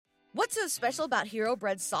What's so special about Hero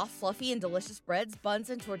Bread's soft, fluffy, and delicious breads, buns,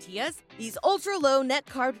 and tortillas? These ultra-low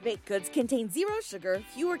net-carb baked goods contain zero sugar,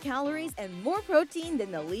 fewer calories, and more protein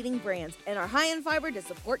than the leading brands, and are high in fiber to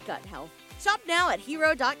support gut health. Shop now at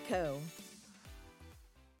Hero.co.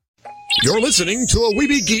 You're listening to a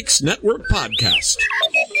Weeby Geeks Network podcast.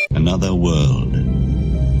 Another world,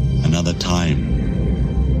 another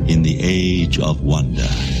time, in the age of wonder.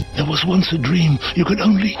 There was once a dream. You could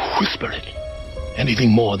only whisper it.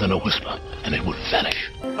 Anything more than a whisper, and it would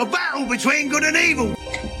vanish. A battle between good and evil.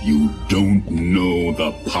 You don't know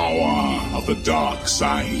the power of the dark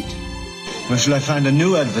side. Where shall I find a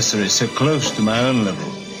new adversary so close to my own level?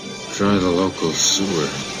 Try the local sewer.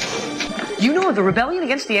 You know of the rebellion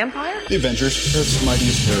against the Empire? The Avengers, Earth's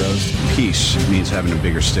mightiest heroes. Peace means having a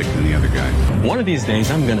bigger stick than the other guy. One of these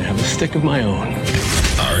days, I'm gonna have a stick of my own.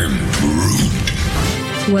 I'm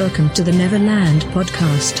Groot. Welcome to the Neverland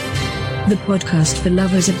Podcast. The podcast for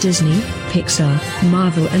lovers of Disney, Pixar,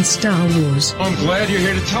 Marvel, and Star Wars. I'm glad you're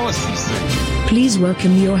here to tell us these things. Please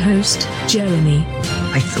welcome your host, Jeremy.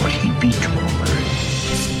 I thought he'd be taller.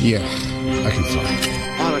 Yeah, I can fly.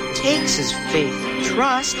 All it takes is faith and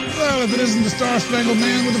trust. Well, if it isn't the Star-Spangled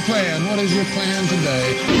Man with a plan, what is your plan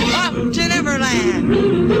today? Up to Neverland!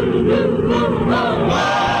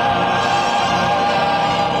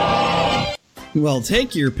 Well,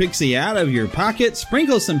 take your pixie out of your pocket,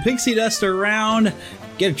 sprinkle some pixie dust around,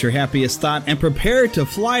 get your happiest thought, and prepare to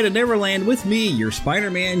fly to Neverland with me, your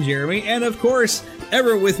Spider-Man Jeremy, and of course,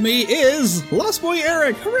 ever with me is Lost Boy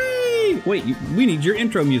Eric. Hooray! Wait, we need your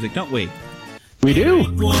intro music, don't we? We do.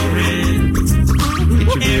 Get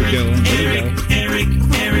your music going.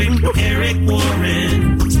 Eric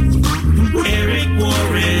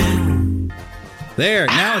Warren. There,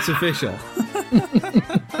 now it's official.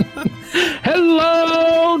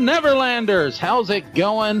 Hello, Neverlanders! How's it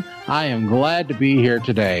going? I am glad to be here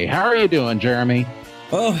today. How are you doing, Jeremy?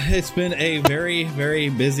 Oh, it's been a very, very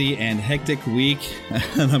busy and hectic week,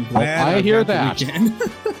 and I'm glad I hear that.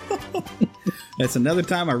 That's another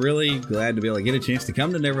time I'm really glad to be able to get a chance to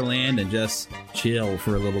come to Neverland and just chill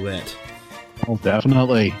for a little bit. Oh,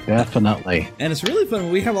 definitely. And it's really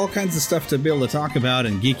fun. We have all kinds of stuff to be able to talk about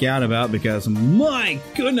and geek out about because, my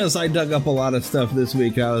goodness, I dug up a lot of stuff this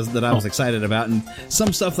week that I was excited about, and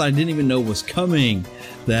some stuff that I didn't even know was coming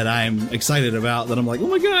that I'm excited about, that I'm like, oh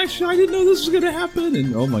my gosh, I didn't know this was going to happen,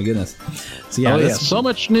 and oh my goodness. So yeah, so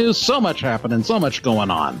much news, so much happening, so much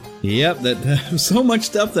going on. Yep, so much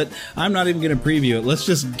stuff that I'm not even going to preview it. Let's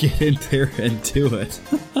just get in there and do it.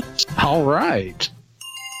 All right.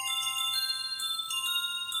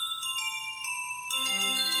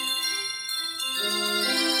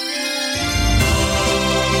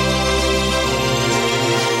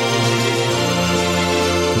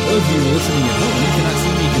 Those of you listening at home, you cannot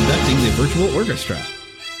see me conducting the virtual orchestra.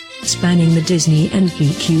 Spanning the Disney and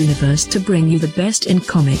geek universe to bring you the best in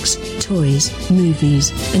comics, toys,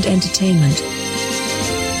 movies, and entertainment.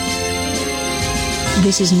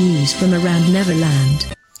 This is news from around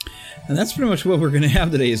Neverland. And that's pretty much what we're going to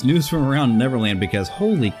have today, is news from around Neverland, because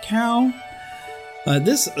holy cow.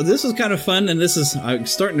 This is kind of fun, and this is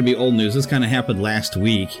starting to be old news. This kind of happened last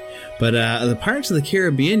week. But the Pirates of the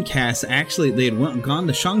Caribbean cast, actually, they had gone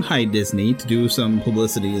to Shanghai Disney to do some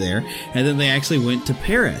publicity there, and then they actually went to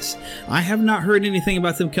Paris. I have not heard anything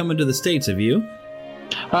about them coming to the States, have you?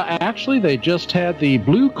 Actually, they just had the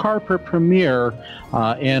blue carpet premiere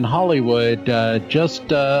in Hollywood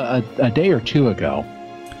just a day or two ago.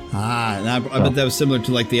 And I bet that was similar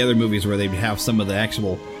to like the other movies where they'd have some of the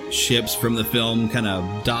actual ships from the film kind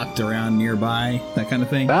of docked around nearby, that kind of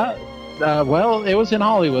thing? Well, it was in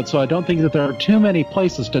Hollywood, so I don't think that there are too many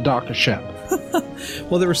places to dock a ship.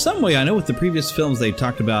 Well, there was some way. I know with the previous films they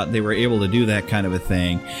talked about, they were able to do that kind of a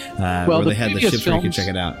thing, where they had the ships where you could check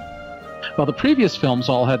it out. Well, the previous films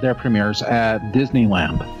all had their premieres at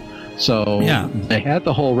Disneyland. So yeah, they had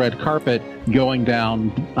the whole red carpet going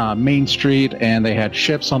down Main Street, and they had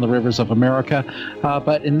ships on the rivers of America.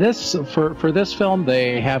 But in this, for this film,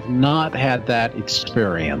 they have not had that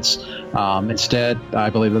experience. Instead, I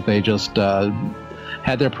believe that they just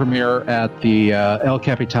had their premiere at the El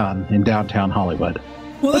Capitan in downtown Hollywood.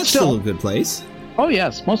 Well, that's still a good place. Oh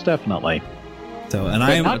yes, most definitely. So, and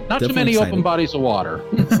I am not too many excited. Open bodies of water.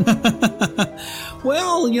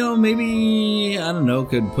 Well, maybe, I don't know,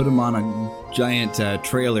 could put them on a giant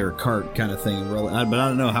trailer cart kind of thing. But I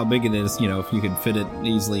don't know how big it is, if you could fit it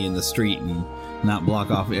easily in the street and not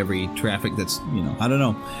block off every traffic that's, I don't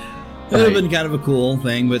know. It would have been kind of a cool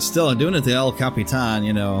thing, but still, doing it to El Capitan,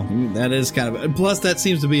 that is kind of... Plus, that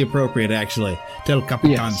seems to be appropriate, actually. Tell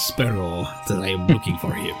Capitan Sparrow that I am looking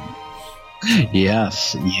for him.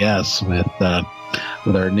 Yes, with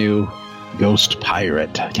with our new ghost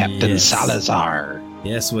pirate, Captain Salazar.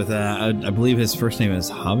 Yes, with I believe his first name is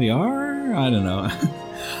Javier. I don't know.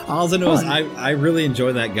 All I know is I really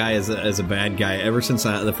enjoy that guy as a bad guy. Ever since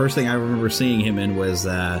the first thing I remember seeing him in was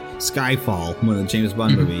Skyfall, one of the James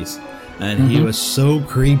Bond movies, and he was so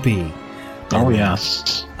creepy.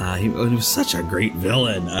 Yes. He was such a great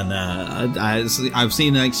villain, and I've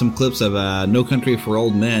seen like some clips of No Country for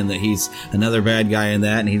Old Men that he's another bad guy in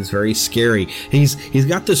that, and he's very scary. He's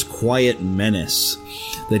got this quiet menace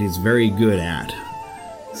that he's very good at.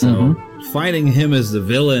 So finding him as the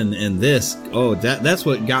villain in this, that's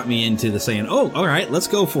what got me into the saying, all right, let's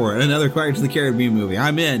go for it. Another Pirates of the Caribbean movie.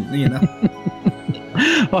 I'm in, you know.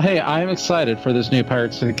 Well, hey, I'm excited for this new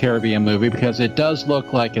Pirates of the Caribbean movie because it does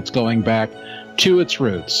look like it's going back to its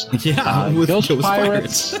roots. Yeah, with Ghost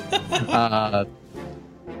Pirates, a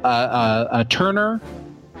Turner,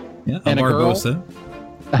 and a Barbossa.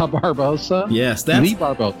 A Barbossa. Yes, that's the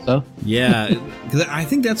Barbossa. Yeah, because I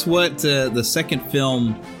think that's what the second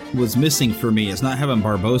film was missing for me, is not having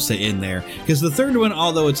Barbossa in there. Because the third one,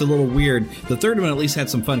 although it's a little weird, the third one at least had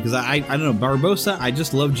some fun. Because I don't know, Barbossa, I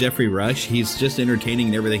just love Jeffrey Rush. He's just entertaining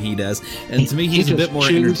in everything he does, and to me, he's a bit more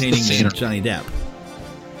entertaining than Johnny Depp.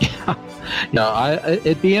 Yeah,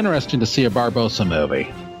 it'd be interesting to see a Barbossa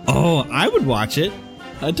movie. Oh, I would watch it.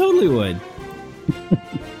 I totally would.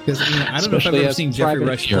 Because I don't know if I've ever seen Jeffrey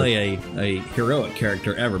Rush play a heroic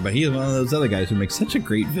character ever, but he's one of those other guys who makes such a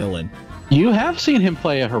great villain. You have seen him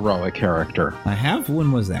play a heroic character. I have?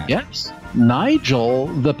 When was that? Yes. Nigel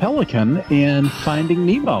the Pelican in Finding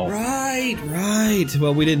Nemo. Right.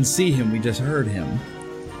 Well, we didn't see him. We just heard him.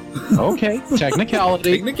 Okay.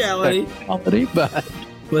 Technicality. But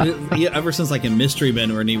ever since like in Mystery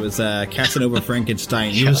Men when he was Casanova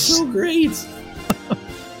Frankenstein, he was so great.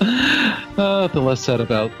 The less said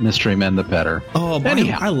about Mystery Men, the better. Oh,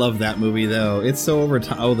 anyhow. I love that movie, though. It's so over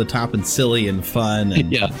the top and silly and fun. And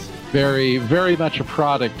yes. Very, very much a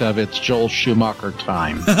product of its Joel Schumacher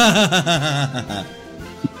time.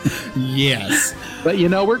 Yes. But,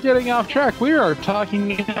 we're getting off track. We are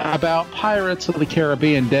talking about Pirates of the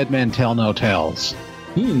Caribbean, Dead Men Tell No Tales.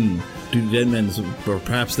 Do dead men, or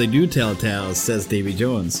perhaps they do tell tales, says Davy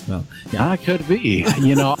Jones. Well, yeah. Could be.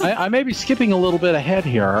 I may be skipping a little bit ahead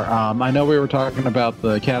here. I know we were talking about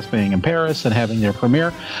the cast being in Paris and having their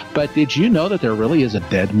premiere, but did you know that there really is a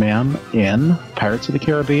dead man in Pirates of the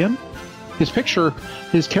Caribbean? His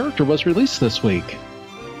character was released this week.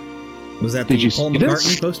 Was that the Paul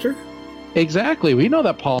McCartney poster? Exactly. We know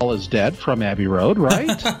that Paul is dead from Abbey Road,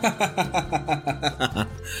 right?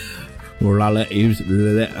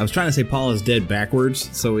 I was trying to say Paul is dead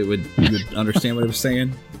backwards, so you would understand what I was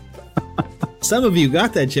saying. Some of you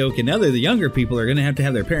got that joke, and now the younger people are going to have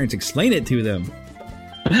their parents explain it to them.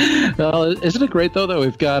 Well, isn't it great, though, that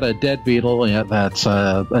we've got a dead Beatle that's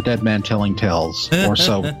a dead man telling tales, or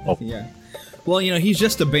so. Yeah. Well, he's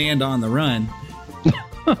just a band on the run.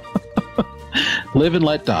 Live and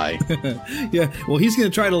let die. Yeah, well, he's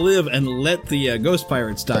going to try to live and let the ghost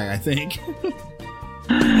pirates die, I think.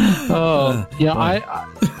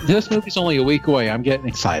 This movie's only a week away. I'm getting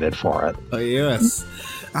excited for it. Oh, yes.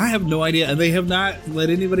 I have no idea, and they have not let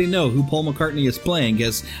anybody know who Paul McCartney is playing.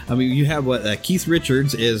 Because you have Keith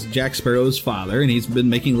Richards is Jack Sparrow's father, and he's been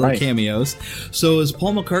making little cameos. So is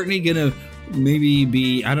Paul McCartney gonna maybe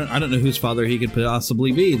be? I don't know whose father he could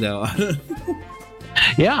possibly be, though.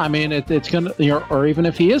 Yeah, it's gonna, or even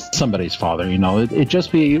if he is somebody's father, it'd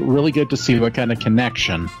just be really good to see what kind of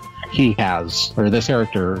connection he has, or this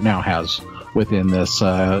character now has, within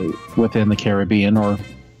within the Caribbean or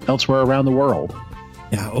elsewhere around the world.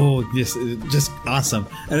 Yeah, just awesome.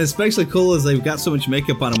 And especially cool is they've got so much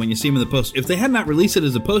makeup on him when you see him in the poster. If they had not released it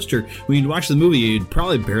as a poster, when you watch the movie, you'd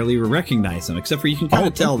probably barely recognize him, except for you can kind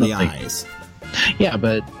of tell the eyes. Yeah,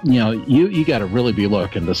 but, you got to really be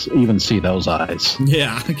looking to even see those eyes.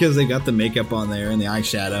 Yeah, because they got the makeup on there and the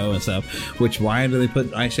eyeshadow and stuff, why do they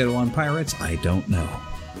put eyeshadow on pirates? I don't know.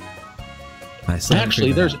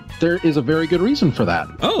 Actually, there is a very good reason for that.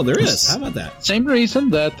 Oh, there is. How about that? Same reason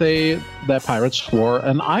that pirates wore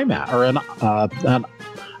an eye mat or an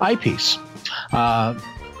eyepiece.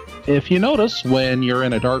 If you notice, when you're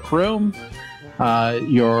in a dark room,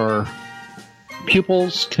 your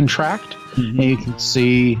pupils contract, and you can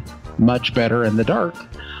see much better in the dark.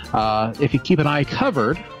 If you keep an eye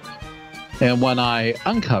covered and one eye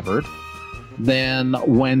uncovered, then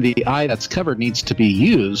when the eye that's covered needs to be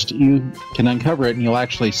used, you can uncover it and you'll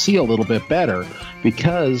actually see a little bit better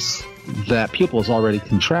because that pupil is already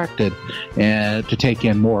contracted and to take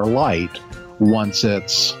in more light once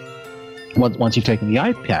you've taken the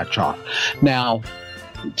eye patch off. Now,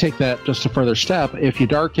 take that just a further step, if you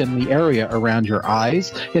darken the area around your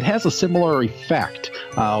eyes, it has a similar effect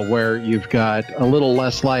where you've got a little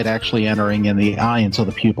less light actually entering in the eye, and so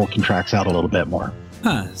the pupil contracts out a little bit more.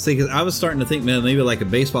 See, because I was starting to think, man, maybe like a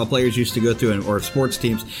baseball players used to go through, or sports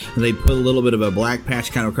teams, and they put a little bit of a black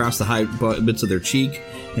patch kind of across the high bits of their cheek,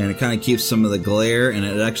 and it kind of keeps some of the glare, and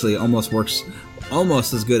it actually almost works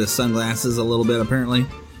almost as good as sunglasses a little bit, apparently.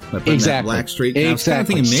 By putting that black streak. Exactly. I was kind of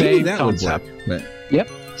thinking maybe same that concept. would work. But yep,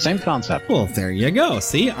 same concept. Well, there you go.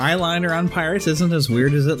 See, eyeliner on pirates isn't as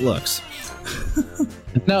weird as it looks.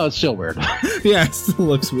 No, it's still weird. Yeah, it still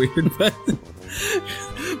looks weird, but...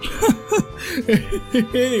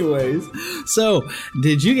 Anyways, so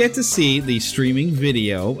did you get to see the streaming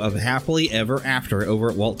video of Happily Ever After over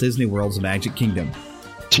at Walt Disney World's Magic Kingdom?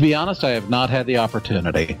 To be honest, I have not had the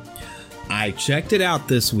opportunity. I checked it out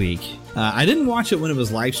this week. I didn't watch it when it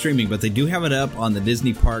was live streaming, but they do have it up on the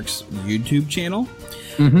Disney Parks YouTube channel.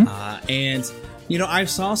 And, you know, I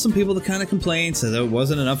saw some people that kind of complained, said there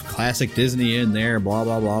wasn't enough classic Disney in there, blah,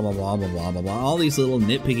 blah, blah, blah, blah, blah, blah, blah, blah, all these little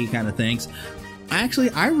nitpicky kind of things. Actually,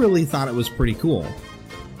 I really thought it was pretty cool.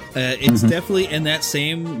 It's definitely in that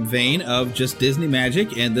same vein of just Disney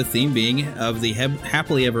magic, and the theme being of the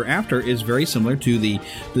Happily Ever After is very similar to the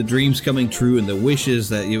dreams coming true and the wishes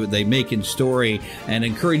that they make in story, and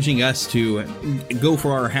encouraging us to go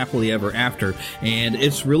for our Happily Ever After. And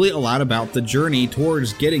it's really a lot about the journey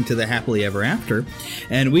towards getting to the Happily Ever After.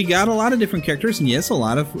 And we got a lot of different characters, and yes, a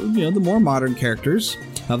lot of, you know, the more modern characters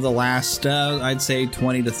of the last, I'd say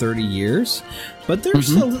 20 to 30 years. But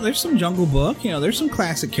there's there's some Jungle Book, you know, there's some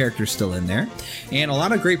classic characters still in there, and a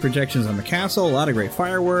lot of great projections on the castle, a lot of great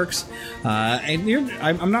fireworks. And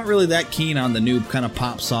I'm not really that keen on the new kind of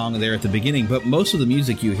pop song there at the beginning, but most of the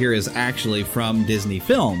music you hear is actually from Disney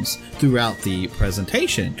films throughout the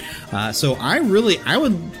presentation. So I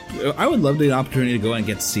would love the opportunity to go and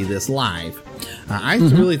get to see this live. I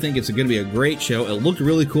really think it's going to be a great show. It looked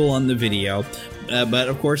really cool on the video. But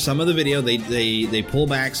of course, some of the video they pull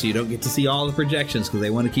back, so you don't get to see all the projections, because they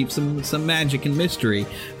want to keep some magic and mystery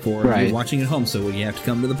for you watching at home. So you have to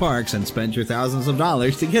come to the parks and spend your thousands of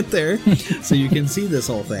dollars to get there, so you can see this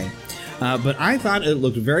whole thing. But I thought it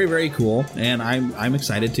looked very, very cool, and I'm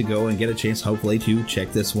excited to go and get a chance, hopefully, to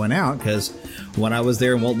check this one out, because when I was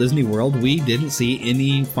there in Walt Disney World, we didn't see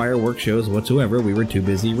any fireworks shows whatsoever. We were too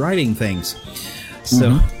busy writing things.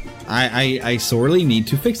 So I sorely need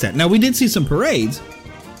to fix that. Now, we did see some parades,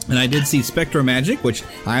 and I did see SpectroMagic, which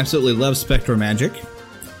I absolutely love SpectroMagic.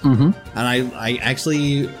 And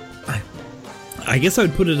I guess I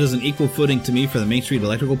would put it as an equal footing to me for the Main Street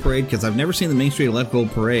Electrical Parade, because I've never seen the Main Street Electrical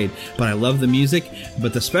Parade, but I love the music.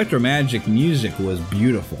 But the SpectroMagic music was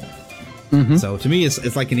beautiful. So to me,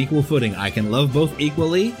 it's like an equal footing. I can love both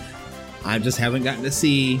equally. I just haven't gotten to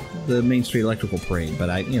see the Main Street Electrical Parade, but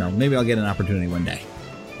maybe I'll get an opportunity one day.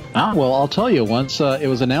 Well, I'll tell you, once it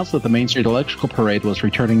was announced that the Main Street Electrical Parade was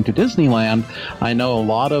returning to Disneyland, I know a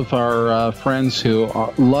lot of our friends who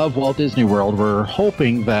love Walt Disney World were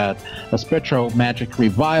hoping that a SpectroMagic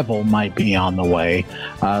revival might be on the way.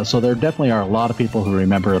 So there definitely are a lot of people who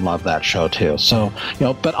remember and love that show too. So,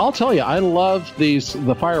 but I'll tell you, I love the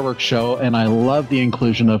fireworks show, and I love the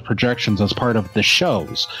inclusion of projections as part of the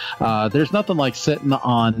shows. There's nothing like sitting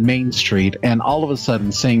on Main Street and all of a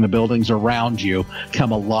sudden seeing the buildings around you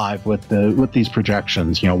come alive with these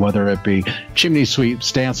projections, whether it be chimney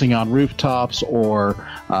sweeps dancing on rooftops or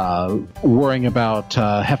worrying about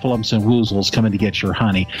heffalumps and woozles coming to get your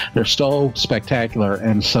honey. They're so spectacular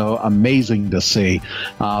and so amazing to see.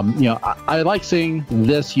 I like seeing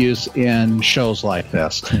this use in shows like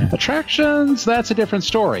this. Attractions, that's a different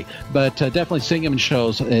story, but definitely seeing them in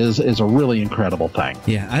shows is a really incredible thing.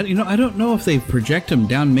 Yeah, I don't know if they project them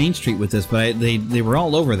down Main Street with this, but they were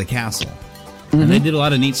all over the castle. And they did a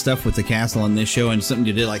lot of neat stuff with the castle on this show, and something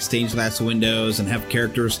you did like stained glass windows and have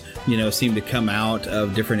characters, seem to come out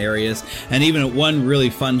of different areas. And even at one really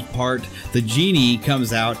fun part, the genie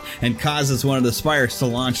comes out and causes one of the spires to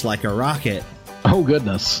launch like a rocket. Oh,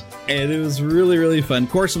 goodness. And it was really, really fun. Of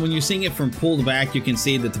course, when you're seeing it from pulled back, you can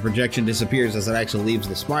see that the projection disappears as it actually leaves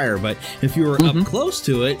the spire. But if you were up close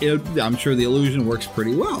to it, I'm sure the illusion works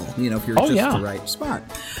pretty well, if you're just the right spot.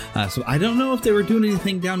 So I don't know if they were doing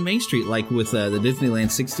anything down Main Street like with the Disneyland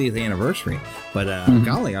 60th anniversary. But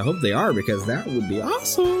golly, I hope they are, because that would be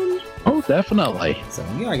awesome. Oh, definitely. So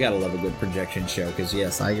I gotta love a good projection show, because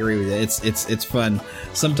yes, I agree with you. It's fun.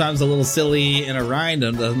 Sometimes a little silly in a ride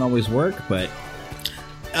doesn't always work, but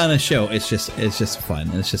on a show, it's just fun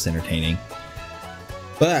and it's just entertaining.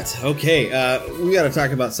 But okay, we got to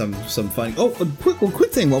talk about some fun. Oh, a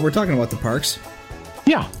quick thing while we're talking about the parks.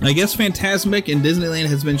 Yeah. I guess Fantasmic and Disneyland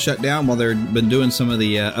has been shut down while they've been doing some of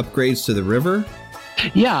the upgrades to the river.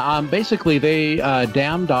 Yeah, basically they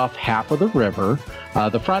dammed off half of the river,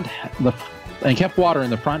 and kept water in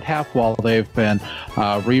the front half while they've been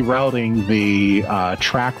rerouting the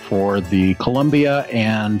track for the Columbia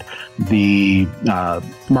and the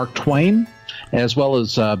Mark Twain, as well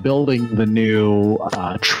as building the new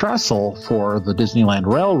trestle for the Disneyland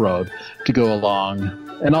Railroad to go along.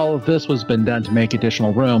 And all of this was been done to make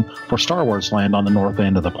additional room for Star Wars Land on the north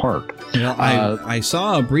end of the park. Well, I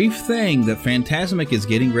saw a brief thing that Fantasmic is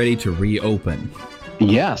getting ready to reopen.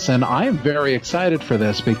 Yes, and I am very excited for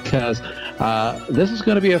this because this is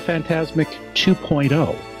going to be a Fantasmic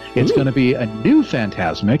 2.0. It's going to be a new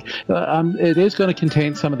Fantasmic. It is going to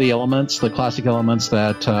contain some of the elements, the classic elements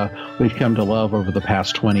that we've come to love over the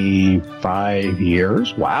past 25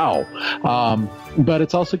 years. Wow. But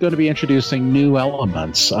it's also going to be introducing new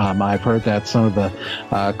elements. I've heard that some of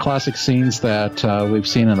the classic scenes that we've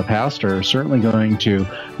seen in the past are certainly going to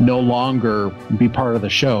no longer be part of the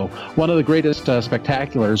show. One of the greatest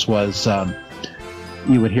spectaculars was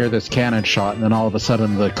you would hear this cannon shot, and then all of a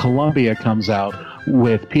sudden the Columbia comes out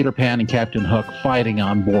with Peter Pan and Captain Hook fighting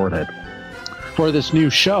on board it. For this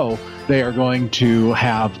new show, they are going to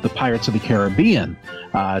have the Pirates of the Caribbean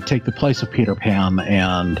take the place of Peter Pan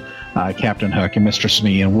and Captain Hook and Mr.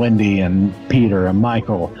 Smee and Wendy and Peter and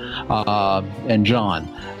Michael and John.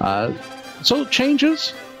 So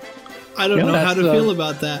changes. I don't know how to feel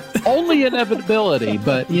about that. Only inevitability,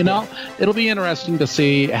 but, it'll be interesting to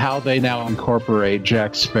see how they now incorporate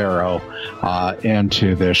Jack Sparrow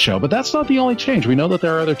into this show. But that's not the only change. We know that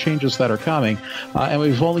there are other changes that are coming, and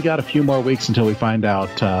we've only got a few more weeks until we find out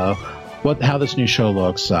how this new show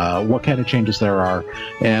looks, what kind of changes there are,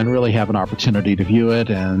 and really have an opportunity to view it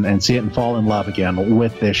and see it and fall in love again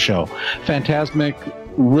with this show. Fantasmic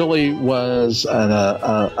really was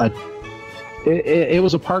it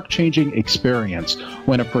was a park-changing experience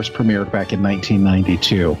when it first premiered back in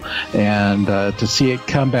 1992. And to see it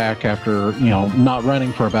come back after, not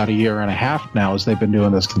running for about a year and a half now as they've been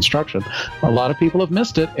doing this construction, a lot of people have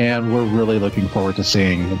missed it, and we're really looking forward to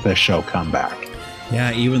seeing this show come back.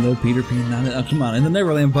 Yeah, even though Peter Pan, come on, in the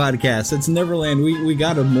Neverland podcast, it's Neverland. We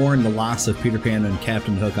got to mourn the loss of Peter Pan and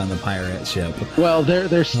Captain Hook on the pirate ship. Well,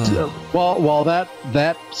 there's still, while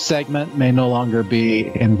that segment may no longer be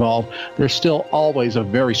involved, there's still always a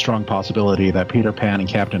very strong possibility that Peter Pan and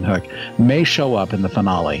Captain Hook may show up in the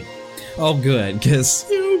finale. Oh, good, because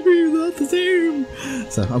it'll be not the same.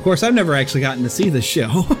 So, of course, I've never actually gotten to see the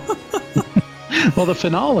show. Well, the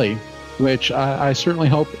finale, which I certainly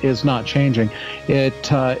hope is not changing.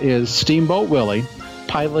 It is Steamboat Willie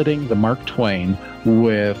piloting the Mark Twain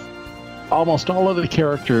with almost all of the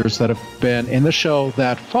characters that have been in the show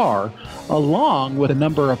that far, along with a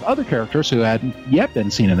number of other characters who hadn't yet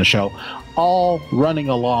been seen in the show, all running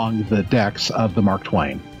along the decks of the Mark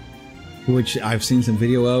Twain. Which I've seen some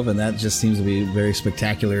video of, and that just seems to be very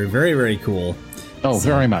spectacular, very, very cool. Oh, so,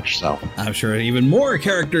 very much so. I'm sure even more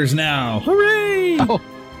characters now. Hooray! Oh.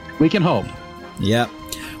 We can hope. Yep.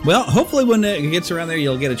 Well, hopefully when it gets around there,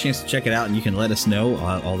 you'll get a chance to check it out, and you can let us know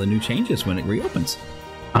all the new changes when it reopens.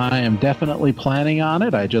 I am definitely planning on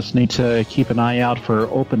it. I just need to keep an eye out for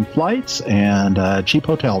open flights and cheap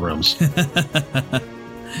hotel rooms.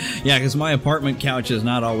 Yeah, because my apartment couch is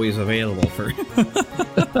not always available for...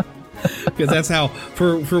 Because that's how,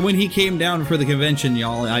 for when he came down for the convention,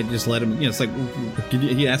 y'all, I just let him, it's like,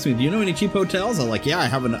 he asked me, do you know any cheap hotels? I'm like, yeah, I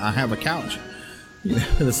have a couch.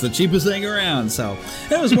 It's the cheapest thing around, so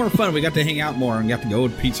it was more fun. We got to hang out more and got to go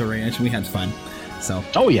to Pizza Ranch, and we had fun. So,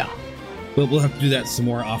 oh yeah, we'll have to do that some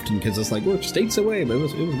more often because it's like we're states away, but it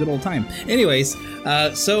was a good old time. Anyways,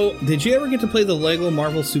 so did you ever get to play the Lego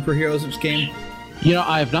Marvel Superheroes game?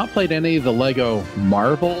 I have not played any of the Lego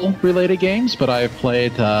Marvel related games, but I've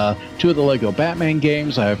played 2 of the Lego Batman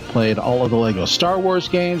games. I've played all of the Lego Star Wars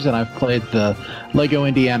games, and I've played the Lego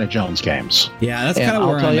Indiana Jones games. Yeah, that's kind of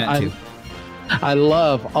where I'm at too. I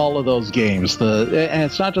love all of those games. And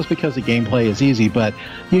it's not just because the gameplay is easy, but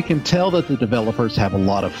you can tell that the developers have a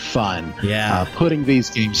lot of fun putting these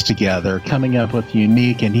games together, coming up with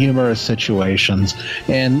unique and humorous situations,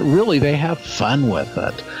 and really they have fun with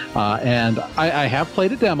it. And I have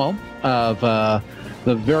played a demo of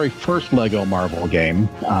the very first Lego Marvel game,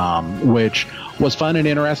 which was fun and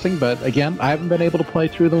interesting, but again, I haven't been able to play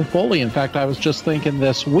through them fully. In fact, I was just thinking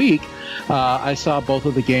this week, I saw both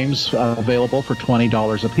of the games available for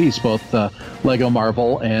 $20 a piece, both Lego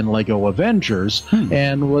Marvel and Lego Avengers,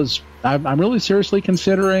 and was I'm really seriously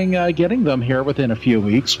considering getting them here within a few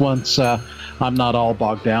weeks once I'm not all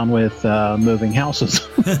bogged down with moving houses.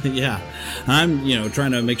 Yeah, I'm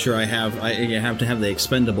trying to make sure I have to have the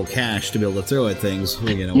expendable cash to be able to throw at things.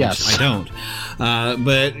 Yes. Which I don't.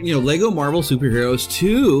 But Lego Marvel Superheroes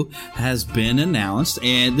 2 has been announced,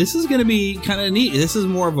 and this is going to be kind of neat. This is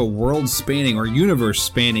more of a world-spanning or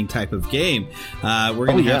universe-spanning type of game. We're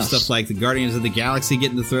going to have stuff like the Guardians of the Galaxy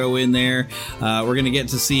getting to throw in there. We're going to get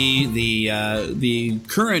to see the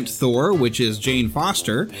current Thor, which is Jane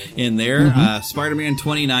Foster, in there. Spider-Man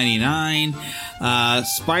 2099.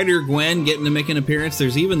 Spider-Gwen getting to make an appearance.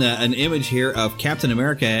 There's even an image here of Captain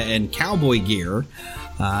America and cowboy gear.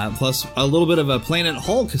 Plus a little bit of a Planet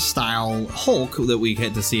Hulk style Hulk that we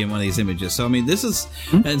get to see in one of these images. So, I mean, this is,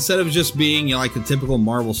 instead of just being like the typical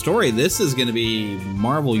Marvel story, this is going to be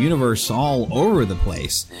Marvel Universe all over the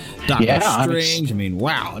place. Doctor Strange,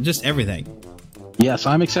 wow, just everything. Yes,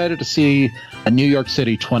 I'm excited to see a New York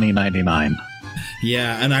City 2099.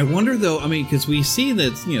 Yeah, and I wonder, though, because we see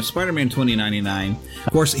that, Spider-Man 2099,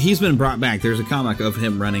 of course, he's been brought back. There's a comic of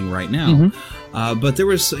him running right now. But there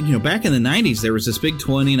was, back in the 90s, there was this big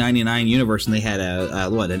 2099 universe, and they had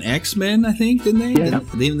an X-Men, I think, didn't they? Yeah.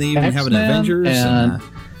 They even have an Avengers, and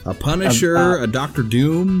a Punisher, a Doctor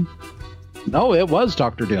Doom. Oh, it was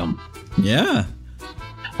Doctor Doom. Yeah.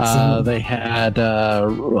 They had,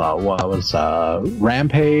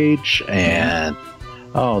 Rampage, and...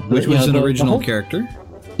 which was an original character.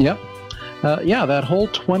 Yep. That whole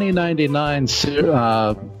 2099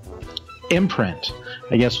 imprint,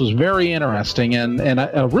 I guess, was very interesting and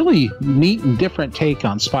a really neat and different take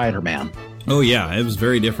on Spider-Man. Oh, yeah. It was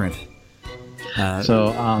very different.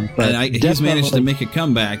 He's managed to make a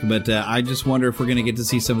comeback, but I just wonder if we're going to get to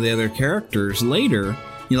see some of the other characters later.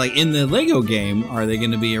 Like in the Lego game, are they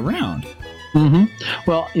going to be around?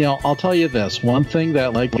 Well, I'll tell you this. One thing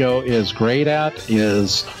that Lego is great at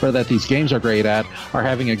that these games are great at, are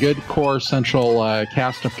having a good core central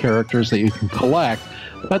cast of characters that you can collect,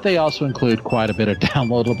 but they also include quite a bit of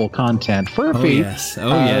downloadable content for a fee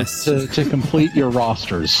to complete your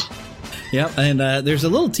rosters. Yep, and there's a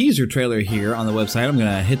little teaser trailer here on the website. I'm going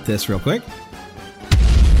to hit this real quick.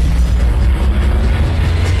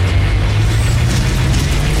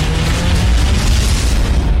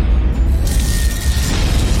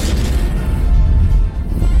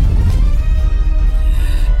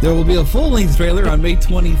 There will be a full-length trailer on May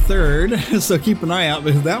 23rd, so keep an eye out,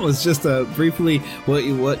 because that was just briefly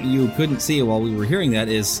what you couldn't see while we were hearing that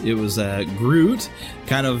it was Groot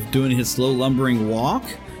kind of doing his slow lumbering walk,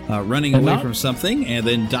 running away from something, and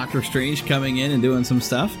then Doctor Strange coming in and doing some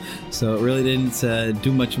stuff. So it really didn't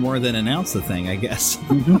do much more than announce the thing, I guess.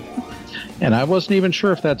 And I wasn't even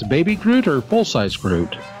sure if that's baby Groot or full-size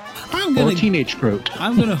Groot. Or teenage Groot.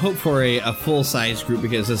 I'm going to hope for a full-size Groot,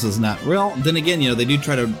 because this is not... Well, then again, they do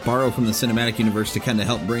try to borrow from the cinematic universe to kind of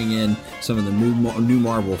help bring in some of the new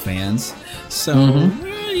Marvel fans. So,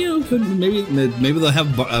 maybe they'll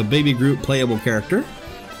have a baby Groot playable character.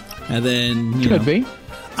 And then, Could be.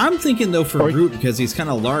 I'm thinking, though, for Groot, because he's kind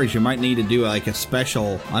of large, you might need to do like a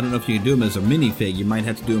special... I don't know if you can do him as a minifig. You might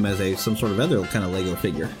have to do him as some sort of other kind of Lego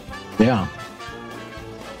figure. Yeah.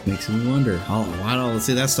 Makes me wonder. Oh, wow.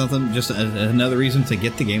 See, that's something, just another reason to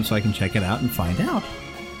get the game so I can check it out and find out.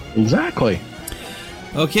 Exactly.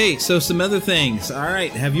 Okay, so some other things. All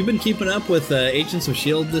right, have you been keeping up with Agents of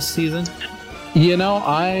S.H.I.E.L.D. this season?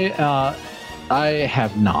 I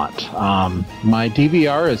have not. My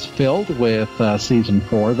DVR is filled with Season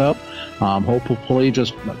 4, though. Hopefully,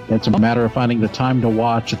 it's a matter of finding the time to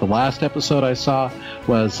watch. The last episode I saw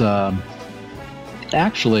was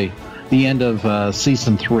actually the end of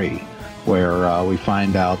Season 3, where we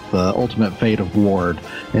find out the ultimate fate of Ward.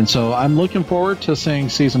 And so I'm looking forward to seeing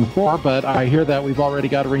Season 4, but I hear that we've already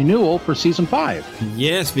got a renewal for Season 5.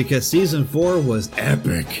 Yes, because Season 4 was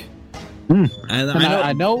epic. And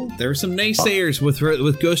I know there are some naysayers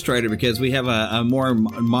with Ghost Rider, because we have a more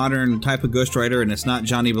modern type of Ghost Rider, and it's not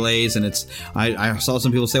Johnny Blaze, and I saw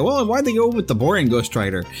some people say, well, why'd they go with the boring Ghost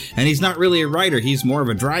Rider? And he's not really a rider, he's more of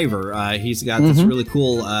a driver. He's got this really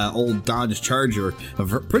cool old Dodge Charger, a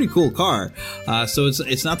pretty cool car. So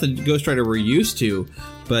it's not the Ghost Rider we're used to.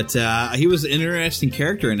 But he was an interesting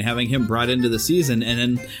character, and having him brought into the season,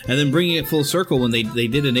 and then bringing it full circle when they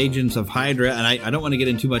did an Agents of Hydra. And I don't want to get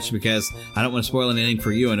in too much, because I don't want to spoil anything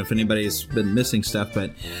for you, and if anybody's been missing stuff,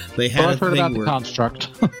 but they had I've heard about the Construct.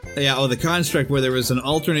 The Construct, where there was an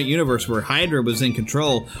alternate universe where Hydra was in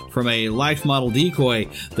control from a life model decoy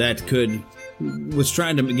that could was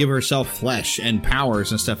trying to give herself flesh and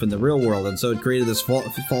powers and stuff in the real world, and so it created this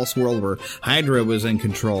false world where Hydra was in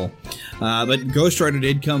control. But Ghost Rider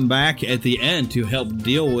did come back at the end to help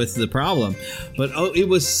deal with the problem. But it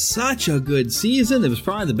was such a good season. It was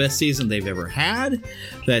probably the best season they've ever had,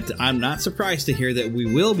 that I'm not surprised to hear that we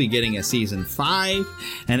will be getting a season 5.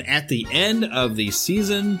 And at the end of the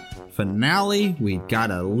season finale, we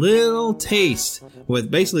got a little taste with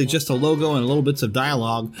basically just a logo and little bits of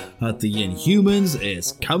dialogue that the Inhumans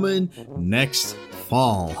is coming next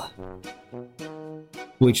fall.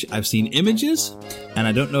 Which I've seen images, and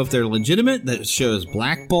I don't know if they're legitimate. That shows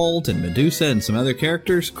Black Bolt and Medusa and some other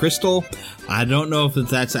characters, Crystal. I don't know if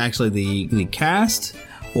that's actually the cast,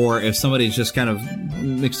 or if somebody's just kind of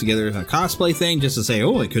mixed together a cosplay thing just to say,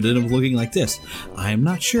 oh, it could end up looking like this. I am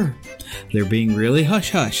not sure. They're being really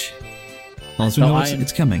hush-hush. Also, know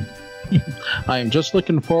it's coming. I am just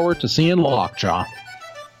looking forward to seeing Lockjaw.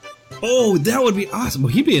 Oh, that would be awesome.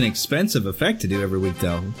 Well, he'd be an expensive effect to do every week,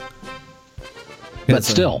 though. But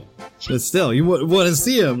still, you want to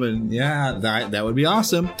see him, and yeah, that would be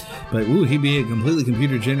awesome. But he'd be a completely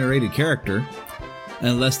computer-generated character,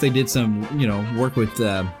 unless they did some, work with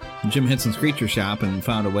Jim Henson's Creature Shop and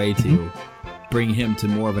found a way to bring him to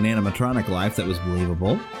more of an animatronic life that was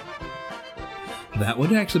believable. That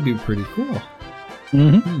would actually be pretty cool.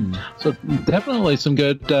 Mm-hmm. So definitely some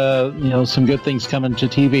good, some good things coming to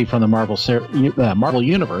TV from the Marvel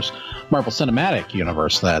Universe, Marvel Cinematic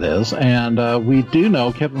Universe, that is. And we do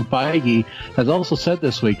know Kevin Feige has also said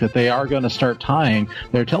this week that they are going to start tying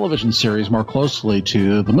their television series more closely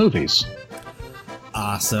to the movies.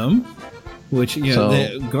 Awesome. Which,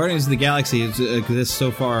 the Guardians of the Galaxy exists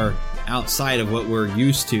so far outside of what we're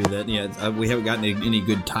used to that we haven't gotten any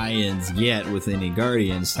good tie-ins yet with any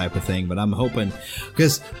Guardians type of thing. But I'm hoping,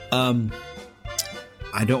 because I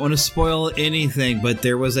don't want to spoil anything, but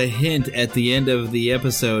there was a hint at the end of the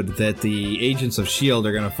episode that the Agents of S.H.I.E.L.D.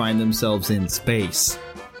 are going to find themselves in space.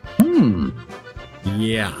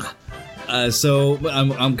 Yeah. So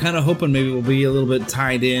I'm kind of hoping maybe we'll be a little bit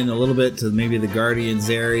tied in a little bit to maybe the Guardians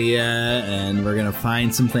area, and we're gonna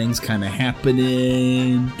find some things kind of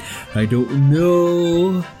happening. I don't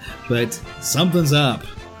know, but something's up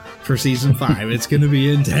for season 5. It's gonna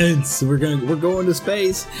be intense. We're going to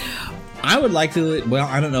space. I would like to. Well,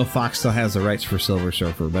 I don't know if Fox still has the rights for Silver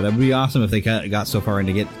Surfer, but it'd be awesome if they got so far in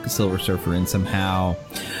to get Silver Surfer in somehow.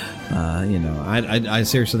 I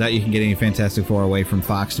seriously doubt you can get any Fantastic Four away from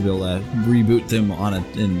Fox to be able to reboot them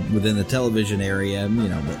within the television area.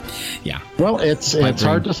 But yeah. Well, it's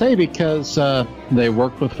hard to say because they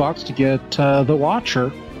worked with Fox to get The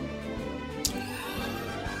Watcher.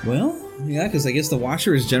 Well, yeah, because I guess The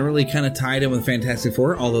Watcher is generally kind of tied in with Fantastic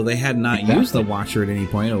Four, although they had not used The Watcher at any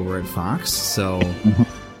point over at Fox, so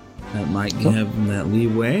that might give them that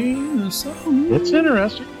leeway. So it's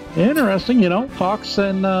interesting. Fox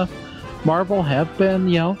and Marvel have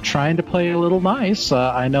been, trying to play a little nice.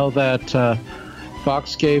 I know that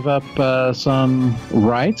Fox gave up some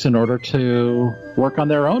rights in order to work on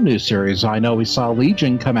their own new series. I know we saw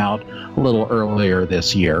Legion come out a little earlier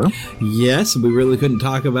this year. Yes, we really couldn't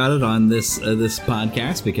talk about it on this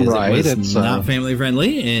podcast because it was not family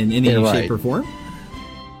friendly in any shape or form.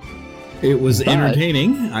 It was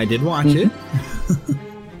entertaining. I did watch it.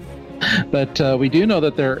 But we do know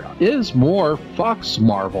that there is more Fox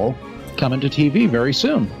Marvel coming to TV very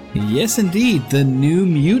soon. Yes, indeed. The New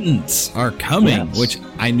Mutants are coming, which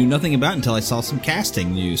I knew nothing about until I saw some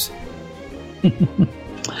casting news.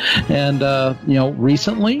 And,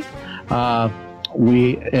 recently,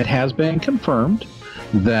 it has been confirmed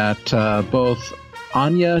that both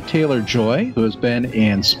Anya Taylor-Joy, who has been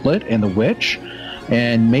in Split and The Witch,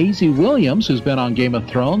 and Maisie Williams, who's been on Game of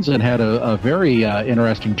Thrones and had a very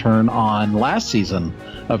interesting turn on last season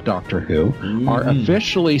of Doctor Who, are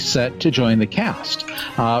officially set to join the cast.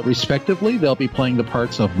 Respectively, they'll be playing the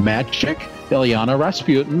parts of Magic, Ilyana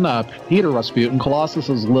Rasputin, Peter Rasputin,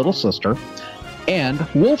 Colossus's little sister, and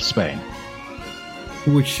Wolfsbane.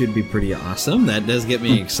 Which should be pretty awesome. That does get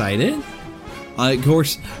me excited. Of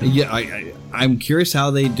course, I'm curious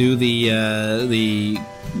how they do the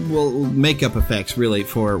makeup effects really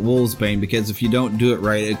for Wolfsbane, because if you don't do it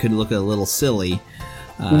right, it could look a little silly,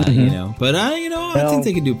 But I think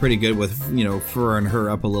they could do pretty good with furring her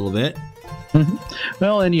up a little bit.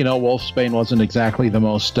 Well, and Wolfsbane wasn't exactly the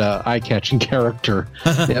most eye-catching character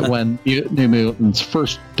when New Mutants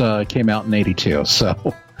first came out in '82.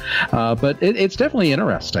 So. But it's definitely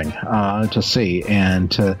interesting to see and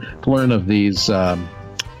to learn of these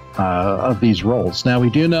roles. Now, we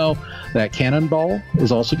do know that Cannonball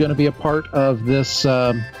is also going to be a part of this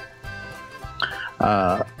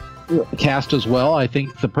cast as well. I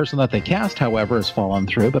think the person that they cast, however, has fallen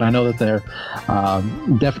through, but I know that they're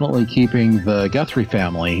definitely keeping the Guthrie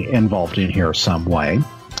family involved in here some way.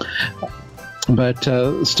 But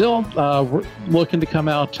still, we're looking to come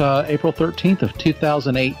out April 13th of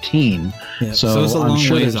 2018. Yeah, so it's a long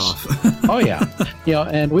ways off. Oh, yeah.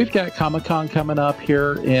 And we've got Comic-Con coming up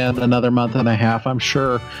here in another month and a half. I'm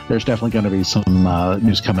sure there's definitely going to be some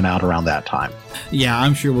news coming out around that time. Yeah,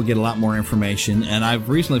 I'm sure we'll get a lot more information. And I've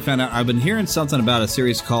recently found out, I've been hearing something about a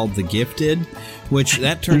series called The Gifted, which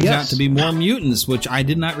that turns out to be more mutants, which I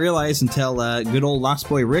did not realize until good old Lost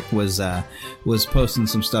Boy Rick was posting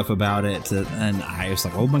some stuff about it. And I was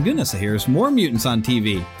like, oh my goodness, here's more mutants on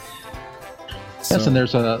TV. Yes, and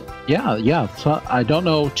there's So I don't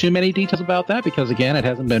know too many details about that because, again, it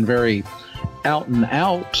hasn't been very out and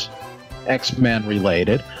out X-Men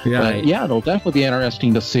related. Yeah. But yeah, it'll definitely be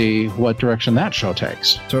interesting to see what direction that show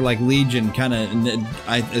takes. Sort of like Legion,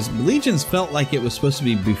 Legion's felt like it was supposed to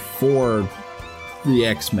be before the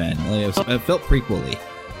X-Men. It felt prequel-y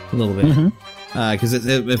a little bit. Because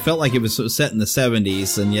it felt like it was set in the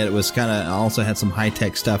 70s, and yet it was kind of also had some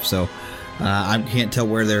high-tech stuff, so I can't tell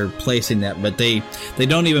where they're placing that, but they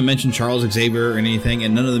don't even mention Charles Xavier or anything,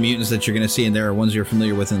 and none of the mutants that you're going to see in there are ones you're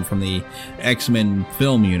familiar with from the X-Men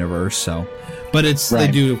film universe, so. But they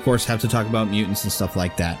do, of course, have to talk about mutants and stuff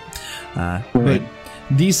like that. But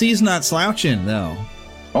DC's not slouching, though.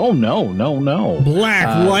 Oh, no.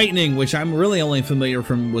 Black Lightning, which I'm really only familiar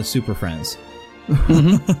with Super Friends.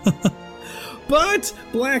 But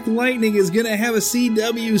Black Lightning is going to have a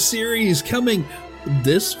CW series coming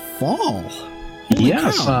this fall.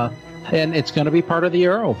 Yes, and it's going to be part of the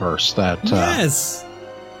Arrowverse. Yes.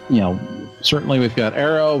 Certainly we've got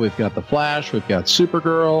Arrow, we've got The Flash, we've got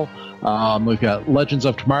Supergirl, we've got Legends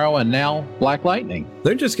of Tomorrow, and now Black Lightning.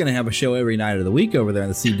 They're just going to have a show every night of the week over there in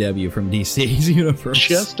the CW from DC's universe.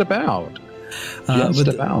 Just about.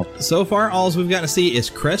 So far, all we've got to see is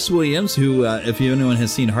Cress Williams, who, if anyone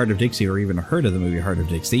has seen Heart of Dixie or even heard of the movie Heart of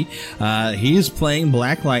Dixie, he's playing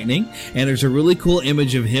Black Lightning, and there's a really cool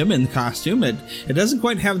image of him in costume. It doesn't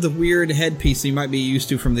quite have the weird headpiece you might be used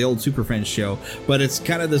to from the old Super Friends show, but it's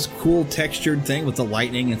kind of this cool textured thing with the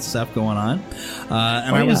lightning and stuff going on.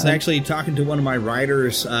 I was actually talking to one of my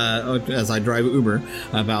riders as I drive Uber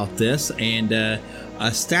about this, and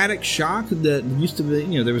Static Shock, that used to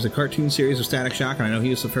be, there was a cartoon series of Static Shock, and I know he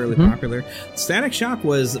was fairly popular. Static Shock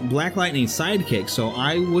was Black Lightning's sidekick, so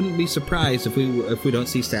I wouldn't be surprised if we don't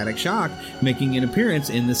see Static Shock making an appearance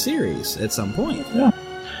in the series at some point. Yeah,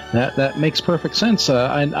 that makes perfect sense.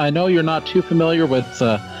 I know you're not too familiar with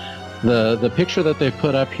the picture that they've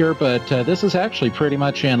put up here, but this is actually pretty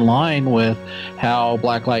much in line with how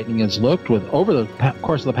Black Lightning has looked over the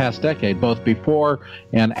course of the past decade, both before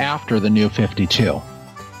and after the New 52.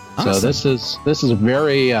 Awesome. So this is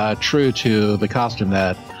very true to the costume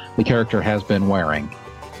that the character has been wearing.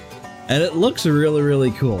 And it looks really,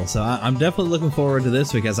 really cool. So I'm definitely looking forward to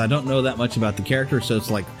this because I don't know that much about the character, so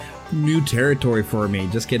it's like new territory for me,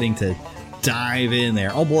 just getting to dive in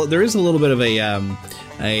there. Oh, well, there is a little bit of a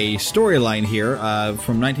storyline here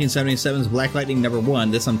from 1977's Black Lightning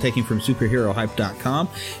 #1. This I'm taking from superherohype.com.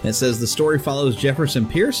 It says the story follows Jefferson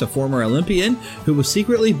Pierce, a former Olympian who was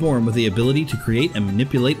secretly born with the ability to create and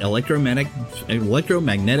manipulate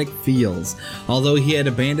electromagnetic fields. Although he had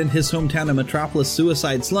abandoned his hometown of Metropolis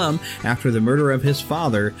suicide slum after the murder of his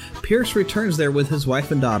father, Pierce returns there with his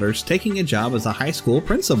wife and daughters, taking a job as a high school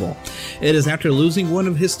principal. It is after losing one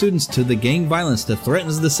of his students to the gang violence that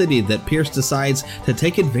threatens the city that Pierce decides to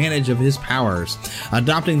take advantage of his powers.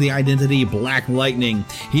 Adopting the identity Black Lightning,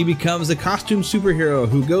 he becomes a costume superhero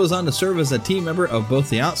who goes on to serve as a team member of both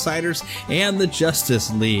the Outsiders and the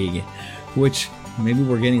Justice League, which maybe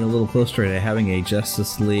we're getting a little closer to having a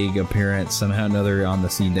Justice League appearance somehow or another on the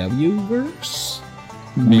CW-verse?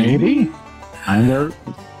 Maybe. And they're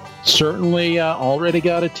certainly already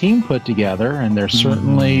got a team put together, and there's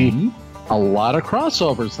certainly a lot of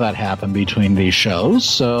crossovers that happen between these shows,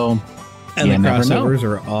 so and the crossovers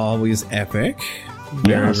are always epic.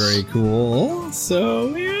 Very, very cool.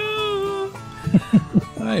 So, yeah.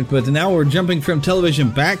 All right, but now we're jumping from television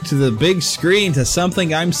back to the big screen to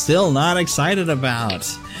something I'm still not excited about.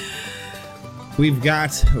 We've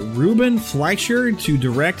got Ruben Fleischer to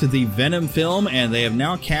direct the Venom film, and they have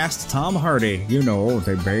now cast Tom Hardy.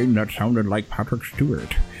 The name that sounded like Patrick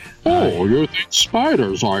Stewart. Oh, you think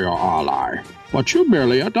spiders are your ally, but you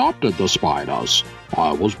merely adopted the spiders.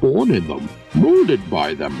 I was born in them, molded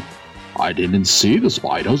by them. I didn't see the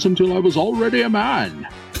spiders until I was already a man.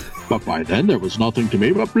 But by then there was nothing to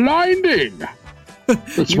me but blinding.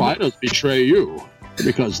 The spiders betray you,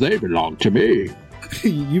 because they belong to me.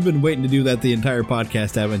 You've been waiting to do that the entire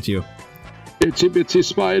podcast, haven't you? Itsy Bitsy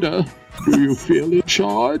Spider, do you feel in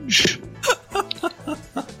charge?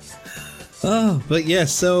 Oh, but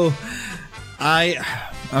yes, so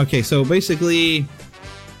so basically,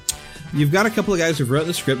 you've got a couple of guys who've written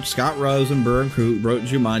the script, Scott Rosenberg, who wrote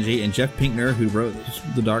Jumanji, and Jeff Pinkner, who wrote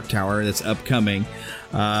The Dark Tower, that's upcoming.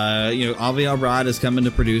 Avi Arad is coming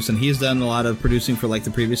to produce, and he's done a lot of producing for like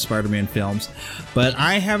the previous Spider-Man films. But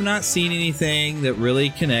I have not seen anything that really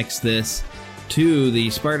connects this to the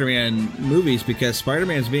Spider-Man movies, because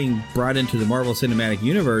Spider-Man is being brought into the Marvel Cinematic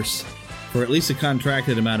Universe for at least a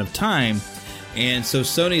contracted amount of time. And so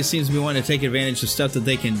Sony seems to be wanting to take advantage of stuff that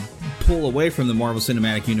they can pull away from the Marvel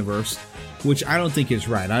Cinematic Universe, which I don't think is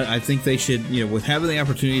right. I think they should, with having the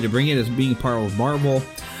opportunity to bring it as being part of Marvel,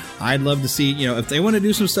 I'd love to see, if they want to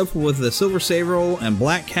do some stuff with the Silver Sable and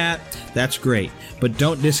Black Cat, that's great. But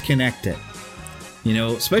don't disconnect it.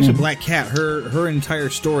 Especially Black Cat, her entire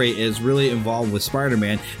story is really involved with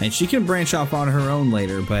Spider-Man, and she can branch off on her own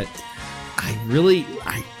later, but I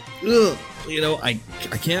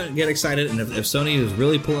can't get excited, and if Sony is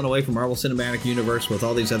really pulling away from Marvel Cinematic Universe with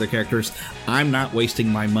all these other characters, I'm not wasting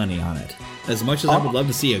my money on it. As much as I would love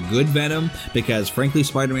to see a good Venom, because frankly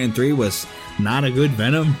Spider-Man 3 was not a good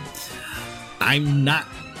Venom, I'm not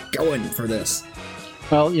going for this.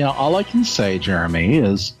 Well, all I can say, Jeremy,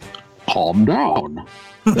 is calm down.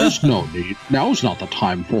 There's no need. Now's not the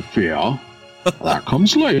time for fear. That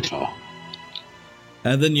comes later.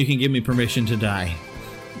 And then you can give me permission to die.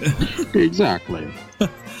 Exactly.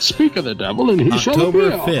 Speak of the devil, and he shall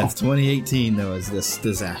appear. October 5th, 2018, though, is this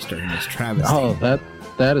disaster and this travesty. Oh,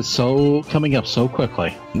 that is so coming up so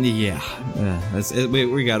quickly. Yeah,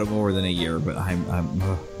 we got it more than a year, but I'm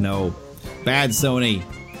no bad Sony.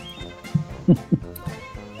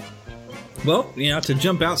 Well, to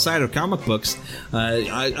jump outside of comic books,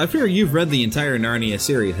 I figure you've read the entire Narnia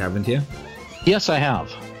series, haven't you? Yes, I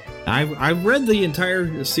have. I've read the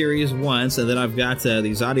entire series once, and then I've got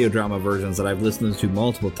these audio drama versions that I've listened to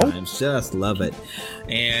multiple times. Just love it.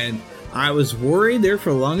 And I was worried there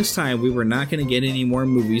for the longest time we were not going to get any more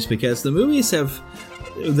movies, because the movies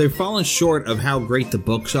they've fallen short of how great the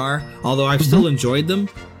books are, although I've still enjoyed them.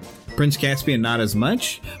 Prince Caspian not as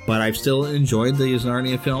much, but I've still enjoyed these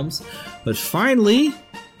Narnia films. But finally,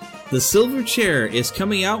 The Silver Chair is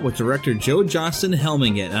coming out with director Joe Johnston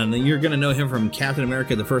helming it. And you're going to know him from Captain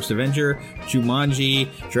America the First Avenger, Jumanji,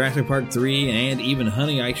 Jurassic Park 3, and even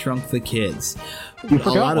Honey, I Shrunk the Kids. A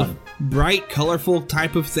lot of bright, colorful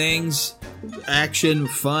type of things, action,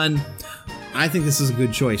 fun. I think this is a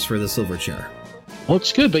good choice for The Silver Chair.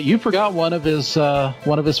 Looks good, but you forgot one of his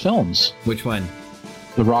films. Which one?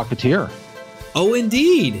 The Rocketeer. Oh,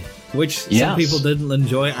 indeed. Which some people didn't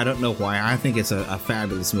enjoy. I don't know why. I think it's a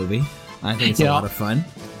fabulous movie. I think it's a lot of fun.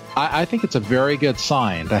 I think it's a very good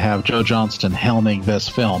sign to have Joe Johnston helming this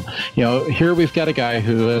film. Here we've got a guy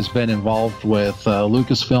who has been involved with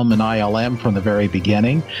Lucasfilm and ILM from the very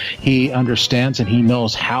beginning. He understands and he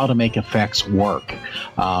knows how to make effects work.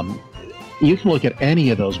 You can look at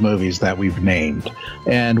any of those movies that we've named.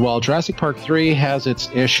 And while Jurassic Park 3 has its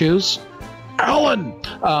issues, Alan!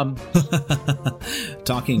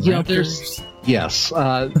 Talking raptors? Yes.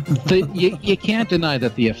 You can't deny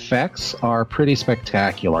that the effects are pretty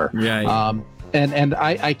spectacular. Yeah. And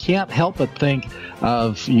I can't help but think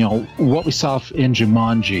of, what we saw in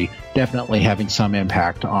Jumanji definitely having some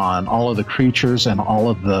impact on all of the creatures and all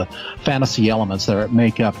of the fantasy elements that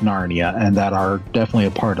make up Narnia and that are definitely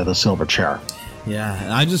a part of the Silver Chair.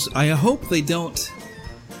 Yeah. I hope they don't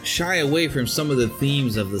shy away from some of the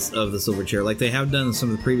themes of the Silver Chair, like they have done in some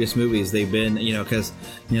of the previous movies. They've been, because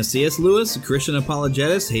C.S. Lewis, a Christian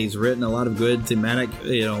apologist, he's written a lot of good thematic,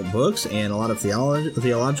 books and a lot of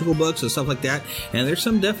theological books and stuff like that. And there's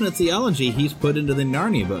some definite theology he's put into the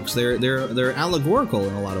Narnia books. They're allegorical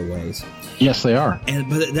in a lot of ways. Yes, they are.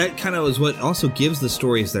 But that kind of is what also gives the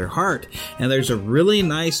stories their heart. And there's a really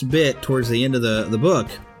nice bit towards the end of the book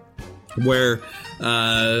where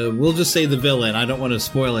we'll just say the villain. I don't want to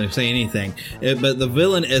spoil it or say anything. But the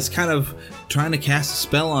villain is kind of trying to cast a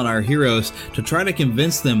spell on our heroes to try to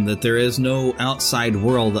convince them that there is no outside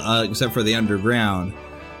world except for the underground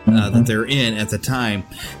that they're in at the time.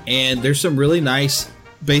 And there's some really nice,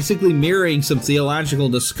 basically mirroring some theological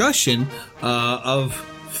discussion of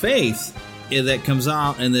faith that comes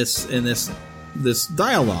out in this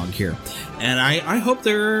dialogue here, and I hope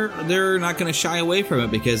they're not going to shy away from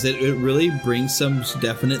it, because it really brings some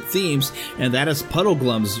definite themes, and that is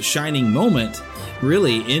Puddleglum's shining moment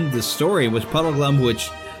really in the story, with Puddleglum, which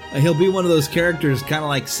he'll be one of those characters, kind of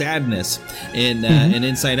like Sadness in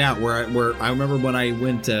Inside Out, where I remember when I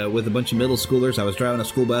went with a bunch of middle schoolers. I was driving a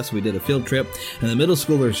school bus. We did a field trip, and the middle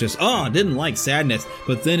schoolers just didn't like Sadness,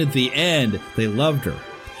 but then at the end they loved her.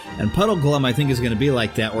 And Puddleglum, I think, is going to be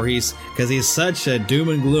like that, where because he's such a doom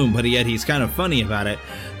and gloom, but yet he's kind of funny about it,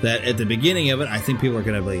 that at the beginning of it, I think people are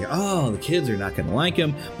going to be, the kids are not going to like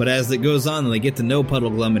him. But as it goes on and they get to know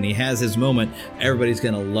Puddleglum and he has his moment, everybody's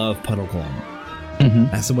going to love Puddleglum. Mm-hmm.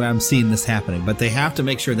 That's the way I'm seeing this happening. But they have to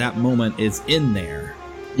make sure that moment is in there.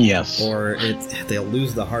 Yes. Or they'll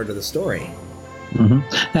lose the heart of the story. Mm-hmm.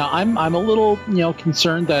 Now, I'm a little,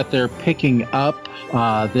 concerned that they're picking up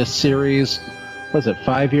this series. Was it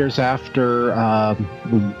 5 years after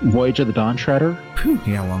Voyage of the Dawn Treader?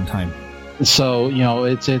 Yeah, a long time. So,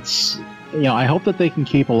 it's I hope that they can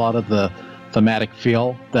keep a lot of the thematic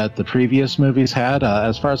feel that the previous movies had.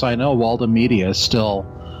 As far as I know, Walden Media is still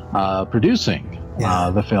producing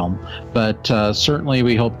the film. But certainly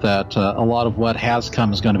we hope that a lot of what has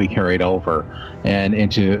come is going to be carried over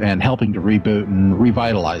and helping to reboot and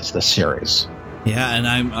revitalize the series. Yeah, and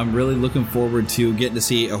I'm really looking forward to getting to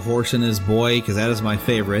see A Horse and His Boy, because that is my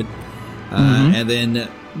favorite. And then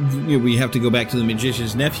we have to go back to The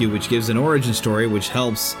Magician's Nephew, which gives an origin story, which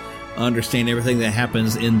helps understand everything that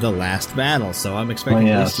happens in the last battle. So I'm expecting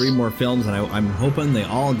at least 3 more films, and I'm hoping they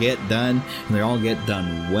all get done, and they all get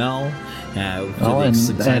done well, to this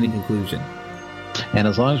exciting conclusion. And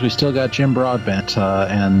as long as we still got Jim Broadbent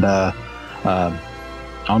now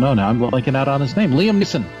I'm blanking out on his name, Liam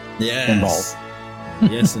Neeson involved.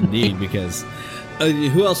 Yes, indeed, because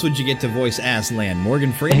who else would you get to voice Aslan?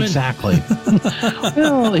 Morgan Freeman? Exactly.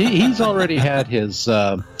 Well, he's already had his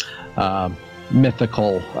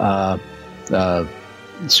mythical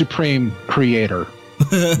Supreme Creator.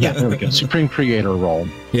 Yeah, there we go. Supreme Creator role.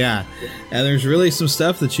 Yeah, and there's really some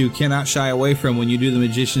stuff that you cannot shy away from when you do The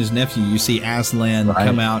Magician's Nephew. You see Aslan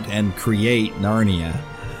come out and create Narnia.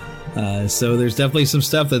 So there's definitely some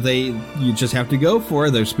stuff that you just have to go for.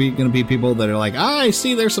 There's going to be people that are like, I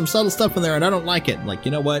see there's some subtle stuff in there and I don't like it. Like,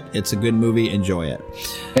 you know what? It's a good movie. Enjoy it.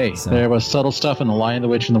 Hey, there was subtle stuff in The Lion, the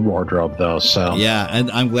Witch, and the Wardrobe, though. So yeah, and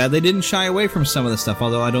I'm glad they didn't shy away from some of the stuff,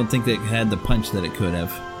 although I don't think that it had the punch that it could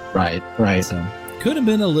have. Right. So could have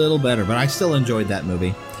been a little better, but I still enjoyed that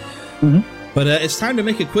movie. Mm-hmm. But it's time to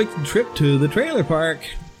make a quick trip to the trailer park.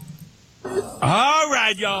 All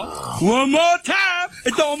right, y'all. One more time.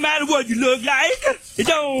 It don't matter what you look like. It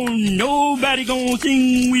don't nobody gonna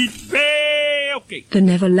sing with me. Okay. The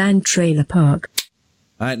Neverland Trailer Park.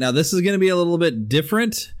 All right, now this is going to be a little bit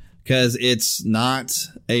different because it's not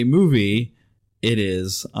a movie. It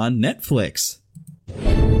is on Netflix.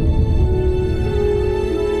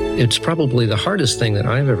 It's probably the hardest thing that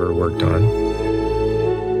I've ever worked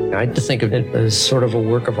on. I think of it as sort of a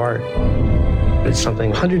work of art. It's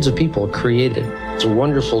something hundreds of people created. It's a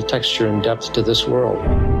wonderful texture and depth to this world.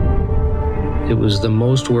 It was the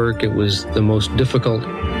most work, it was the most difficult,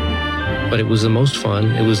 but it was the most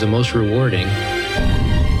fun, it was the most rewarding.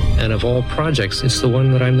 And of all projects, it's the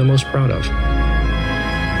one that I'm the most proud of.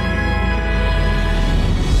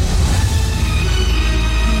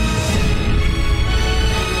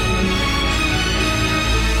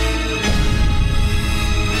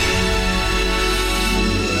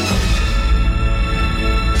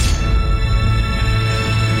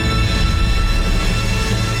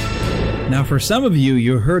 Now, for some of you,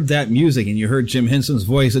 you heard that music and you heard Jim Henson's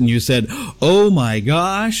voice and you said, oh my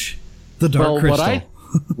gosh, the Dark Crystal.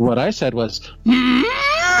 What I said was,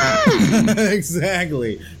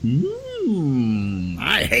 exactly.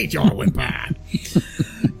 I hate your whimper.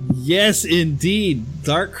 Yes, indeed.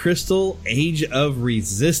 Dark Crystal, Age of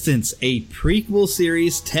Resistance, a prequel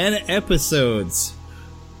series, 10 episodes.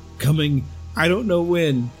 Coming, I don't know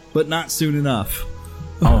when, but not soon enough.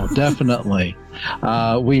 Oh, definitely.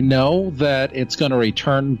 We know that it's going to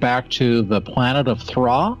return back to the planet of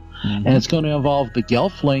Thra, and it's going to involve the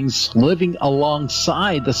Gelflings living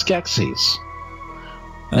alongside the Skeksis.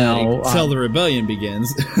 Now, until the rebellion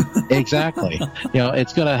begins. Exactly.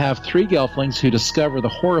 It's going to have 3 Gelflings who discover the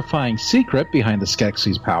horrifying secret behind the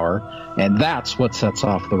Skeksis' power, and that's what sets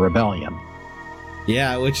off the rebellion.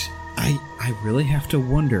 Yeah, which I really have to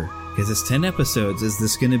wonder. Because it's 10 episodes. Is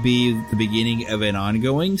this going to be the beginning of an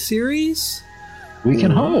ongoing series? We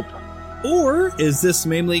can hope. Or is this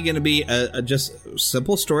mainly going to be a just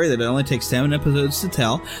simple story that only takes 10 episodes to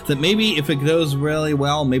tell? That maybe if it goes really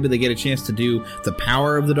well, maybe they get a chance to do The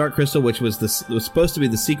Power of the Dark Crystal, which was supposed to be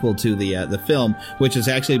the sequel to the film, which has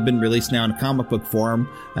actually been released now in a comic book form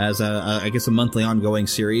as I guess a monthly ongoing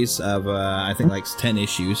series of I think like 10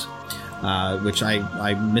 issues. which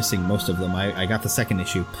I'm missing most of them. I got the second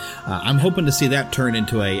issue. I'm hoping to see that turn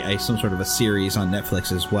into a some sort of a series on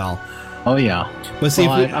Netflix as well. Oh, yeah. But see,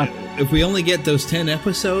 if we only get those 10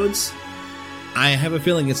 episodes, I have a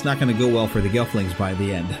feeling it's not going to go well for the Gelflings by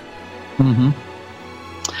the end. Mm-hmm.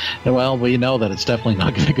 Well, we know that it's definitely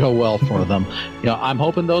not going to go well for them. I'm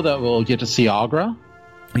hoping, though, that we'll get to see Agra.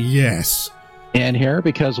 Yes. In here,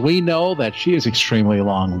 because we know that she is extremely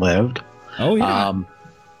long-lived. Oh, yeah.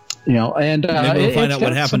 And maybe we'll find out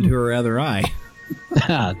what happened to her other eye.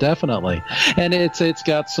 Yeah, definitely. And it's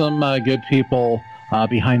got some good people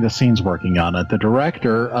behind the scenes working on it. The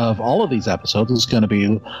director of all of these episodes is going to be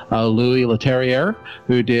Louis Leterrier,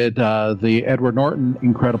 who did the Edward Norton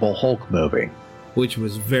Incredible Hulk movie. Which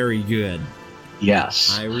was very good.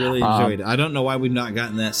 Yes. I really enjoyed it. I don't know why we've not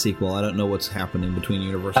gotten that sequel. I don't know what's happening between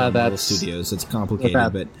Universal and Marvel Studios. It's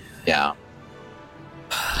complicated, but... Yeah.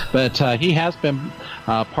 But he has been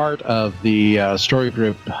part of the story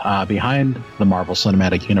group behind the Marvel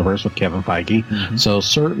Cinematic Universe with Kevin Feige. Mm-hmm. So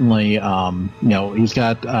certainly, he's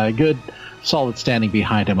got a good, solid standing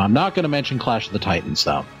behind him. I'm not going to mention Clash of the Titans,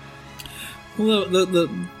 though. Well,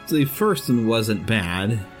 the first one wasn't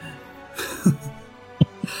bad.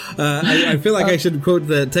 I feel like I should quote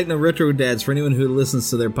the Techno Retro Dads for anyone who listens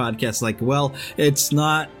to their podcast. Like, well, it's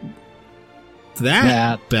not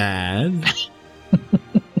that bad.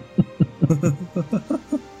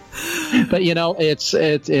 But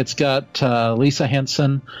it's got Lisa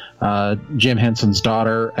Henson, Jim Henson's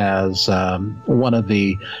daughter, as one of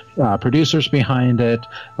the producers behind it,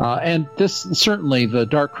 and this certainly, the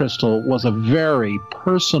Dark Crystal was a very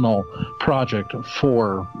personal project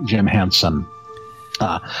for Jim Henson.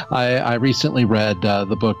 I recently read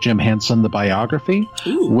the book Jim Henson, the biography,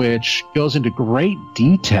 which goes into great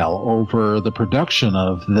detail over the production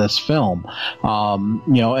of this film.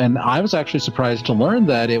 And I was actually surprised to learn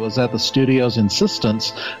that it was at the studio's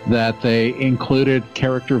insistence that they included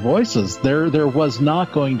character voices. There was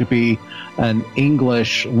not going to be an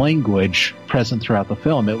English language present throughout the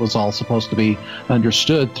film. It was all supposed to be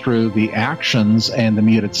understood through the actions and the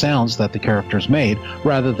muted sounds that the characters made,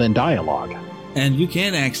 rather than dialogue. And you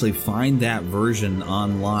can actually find that version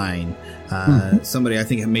online. Somebody, I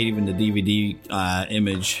think, made even the DVD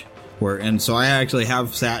image. And so I actually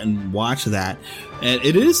have sat and watched that. And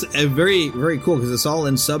it is a very, very cool because it's all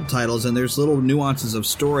in subtitles and there's little nuances of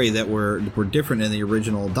story that were different in the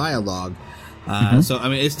original dialogue. So, I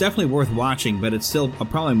mean, it's definitely worth watching, but it's still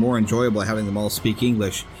probably more enjoyable having them all speak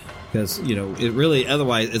English. Because, it really,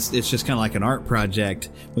 otherwise, it's just kind of like an art project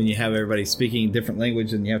when you have everybody speaking different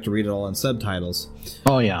language and you have to read it all in subtitles.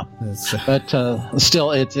 Oh, yeah. But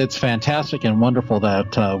still, it's fantastic and wonderful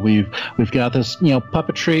that we've got this,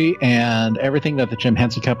 puppetry, and everything that the Jim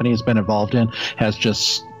Henson Company has been involved in has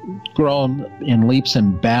just grown in leaps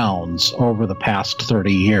and bounds over the past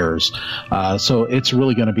 30 years. So it's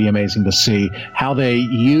really going to be amazing to see how they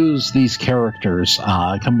use these characters,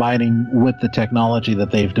 combining with the technology that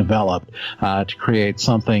they've developed to create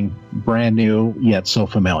something brand new yet so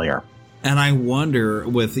familiar. And I wonder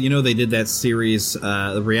with, they did that series,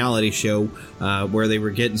 the reality show, where they were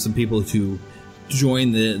getting some people to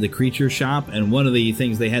join the creature shop. And one of the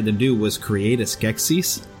things they had to do was create a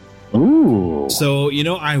Skeksis. Ooh. So,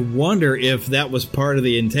 I wonder if that was part of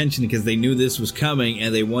the intention because they knew this was coming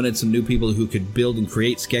and they wanted some new people who could build and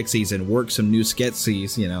create Skeksis and work some new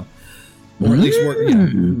Skeksis, or at least work.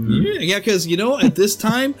 Yeah, because, at this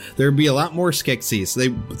time, there'd be a lot more Skeksis.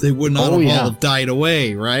 They would not all have died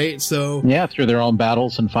away, right? So yeah, through their own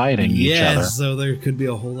battles and fighting each other. Yes, so there could be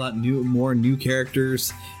a whole lot more new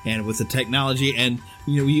characters, and with the technology, and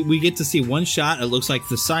we get to see one shot. It looks like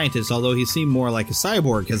the scientist, although he seemed more like a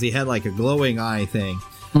cyborg because he had like a glowing eye thing.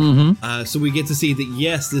 Mm-hmm. So we get to see that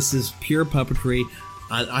yes, this is pure puppetry.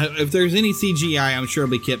 If there's any CGI, I'm sure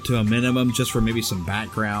it'll be kept to a minimum just for maybe some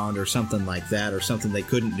background or something like that, or something they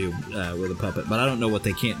couldn't do with a puppet. But I don't know what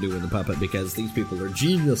they can't do with a puppet because these people are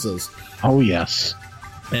geniuses. Oh, yes.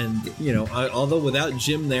 And, although without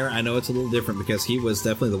Jim there, I know it's a little different because he was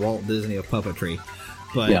definitely the Walt Disney of puppetry.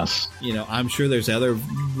 But, yes. I'm sure there's other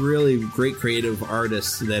really great creative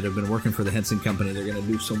artists that have been working for the Henson Company. They're going to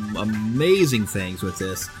do some amazing things with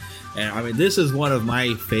this. And I mean, this is one of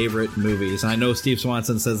my favorite movies. I know Steve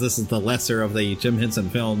Swanson says this is the lesser of the Jim Henson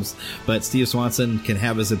films, but Steve Swanson can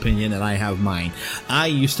have his opinion and I have mine. I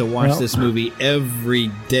used to watch this movie every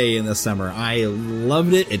day in the summer. I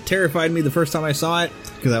loved it. It terrified me the first time I saw it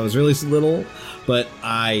because I was really little, but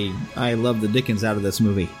I loved the dickens out of this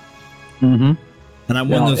movie. Mm-hmm. And I'm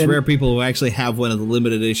one of those rare people who actually have one of the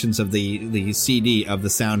limited editions of the CD of the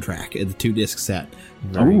soundtrack, the 2-disc set.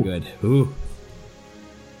 Very good. Ooh.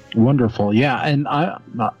 Wonderful. Yeah. And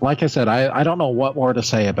like I said, I don't know what more to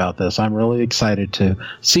say about this. I'm really excited to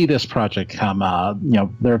see this project come.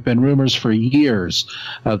 There have been rumors for years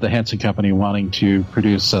of the Henson Company wanting to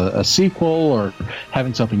produce a sequel or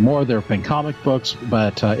having something more. There have been comic books,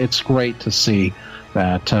 but it's great to see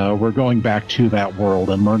that we're going back to that world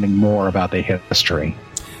and learning more about the history.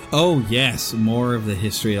 Oh, yes. More of the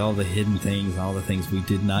history, all the hidden things, all the things we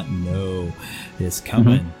did not know is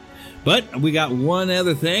coming. Mm-hmm. But we got one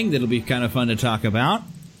other thing that'll be kind of fun to talk about.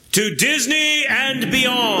 To Disney and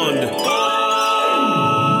beyond.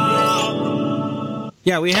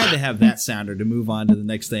 Yeah, we had to have that sounder to move on to the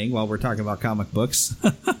next thing while we're talking about comic books.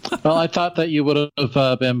 Well, I thought that you would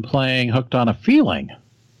have been playing Hooked on a Feeling.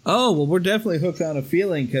 Oh, well, we're definitely hooked on a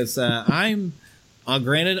feeling because I'm...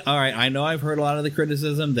 granted, all right, I know I've heard a lot of the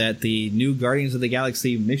criticism that the new Guardians of the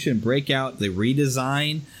Galaxy Mission Breakout, the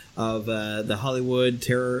redesign of the Hollywood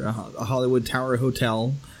Tower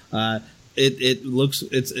Hotel, it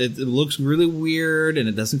looks really weird and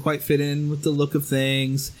it doesn't quite fit in with the look of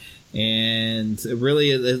things, and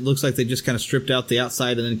it looks like they just kind of stripped out the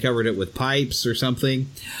outside and then covered it with pipes or something.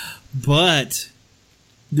 But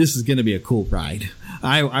this is going to be a cool ride.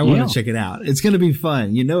 I want to check it out. It's going to be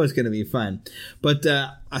fun. You know it's going to be fun. But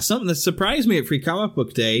something that surprised me at Free Comic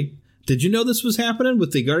Book Day, did you know this was happening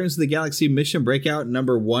with the Guardians of the Galaxy Mission Breakout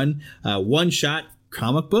 #1 one-shot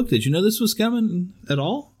comic book? Did you know this was coming at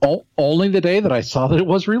all? Only the day that I saw that it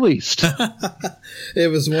was released. It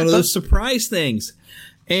was one of those surprise things.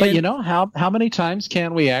 But you know, how many times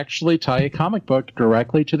can we actually tie a comic book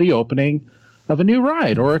directly to the opening of a new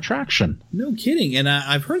ride or attraction? No kidding. And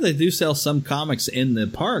I've heard they do sell some comics in the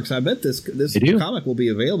parks. I bet this comic will be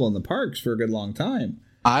available in the parks for a good long time.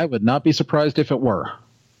 I would not be surprised if it were.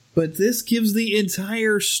 But this gives the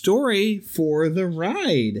entire story for the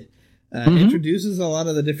ride. Introduces a lot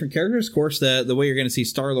of the different characters. Of course, the way you're going to see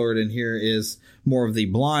Star-Lord in here is more of the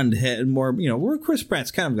blonde head, where Chris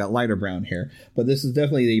Pratt's kind of got lighter brown hair. But this is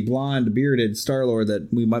definitely the blonde, bearded Star-Lord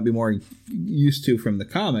that we might be more used to from the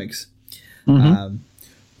comics. Mm-hmm.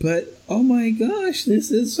 But oh my gosh,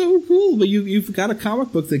 this is so cool! But you've got a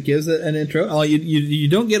comic book that gives it an intro. Oh, you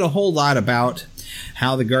don't get a whole lot about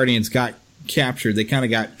how the Guardians got captured. They kind of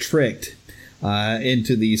got tricked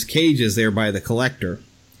into these cages there by the Collector,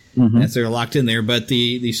 and so they're locked in there. But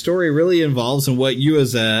the story really involves, and what you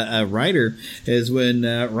as a writer is when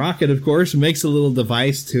Rocket, of course, makes a little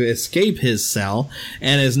device to escape his cell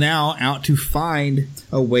and is now out to find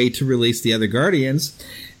a way to release the other Guardians.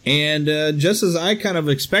 And just as I kind of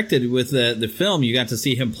expected with the film, you got to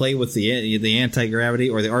see him play with the anti-gravity,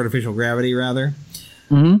 or the artificial gravity, rather.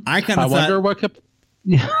 Mm-hmm. I kind of wonder what could...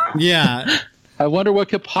 Yeah. I wonder what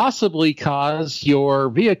could possibly cause your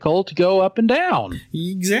vehicle to go up and down.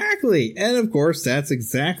 Exactly. And, of course, that's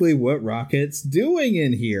exactly what Rocket's doing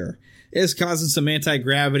in here. It's causing some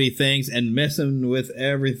anti-gravity things and messing with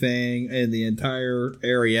everything in the entire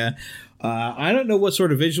area. I don't know what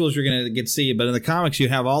sort of visuals you're going to get to see, but in the comics, you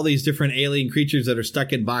have all these different alien creatures that are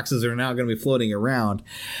stuck in boxes that are now going to be floating around.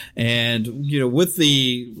 And, with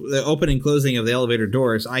the opening and closing of the elevator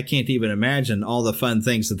doors, I can't even imagine all the fun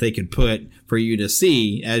things that they could put for you to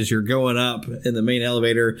see as you're going up in the main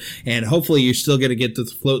elevator. And hopefully you're still going to get to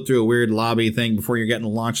float through a weird lobby thing before you're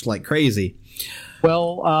getting launched like crazy.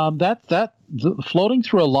 Well, floating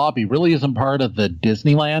through a lobby really isn't part of the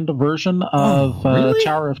Disneyland version of really?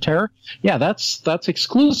 Tower of Terror. Yeah, that's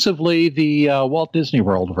exclusively the Walt Disney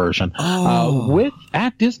World version.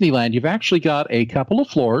 At Disneyland, you've actually got a couple of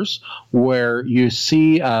floors where you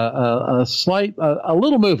see a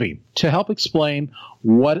little movie to help explain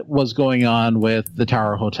what was going on with the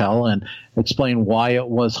Tower Hotel and explain why it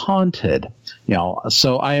was haunted.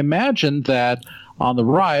 So I imagine that on the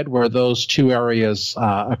ride where those two areas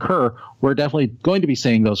occur, we're definitely going to be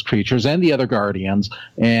seeing those creatures and the other Guardians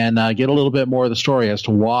and get a little bit more of the story as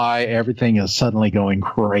to why everything is suddenly going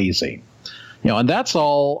crazy. And that's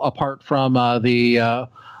all apart from the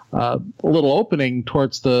little opening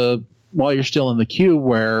towards while you're still in the queue,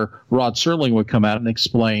 where Rod Serling would come out and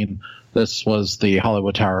explain this was the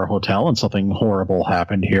Hollywood Tower Hotel and something horrible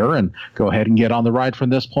happened here, and go ahead and get on the ride from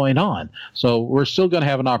this point on. So we're still going to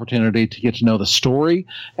have an opportunity to get to know the story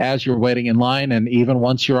as you're waiting in line. And even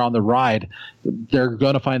once you're on the ride, they're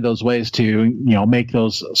going to find those ways to, make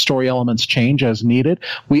those story elements change as needed.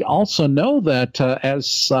 We also know that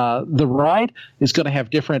as the ride is going to have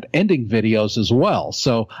different ending videos as well.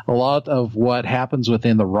 So a lot of what happens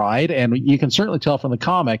within the ride, and you can certainly tell from the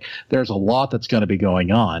comic, there's a lot that's going to be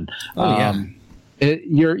going on. Oh, yeah.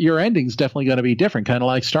 Your ending's definitely going to be different, kind of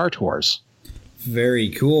like Star Tours. Very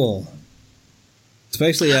cool.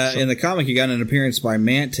 Especially in the comic, you got an appearance by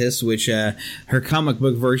Mantis, which her comic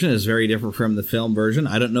book version is very different from the film version.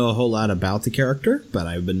 I don't know a whole lot about the character, but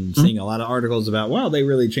I've been seeing a lot of articles about, wow, they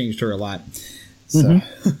really changed her a lot. So.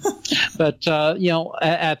 But,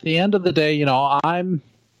 at the end of the day,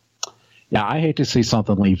 I hate to see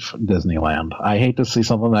something leave Disneyland. I hate to see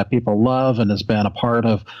something that people love and has been a part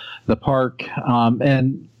of the park.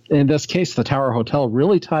 And in this case, the Tower Hotel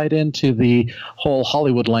really tied into the whole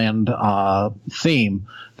Hollywoodland theme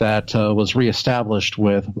that was reestablished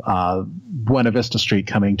with Buena Vista Street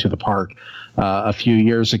coming to the park a few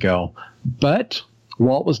years ago. But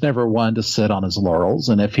Walt was never one to sit on his laurels,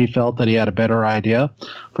 and if he felt that he had a better idea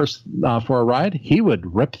for a ride, he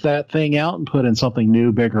would rip that thing out and put in something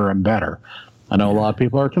new, bigger, and better. I know a lot of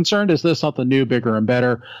people are concerned, is this something new, bigger, and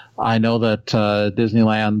better? I know that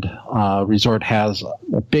Disneyland Resort has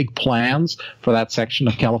big plans for that section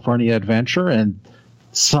of California Adventure, and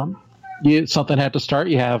something had to start.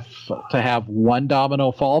 You have to have one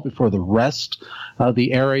domino fall before the rest of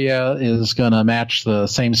the area is going to match the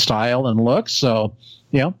same style and look. So,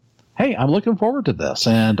 hey, I'm looking forward to this,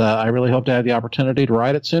 and I really hope to have the opportunity to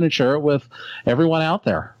ride it soon and share it with everyone out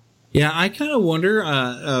there. Yeah, I kind of wonder,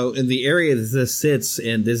 in the area that this sits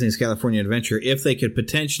in Disney's California Adventure, if they could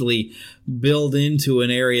potentially build into an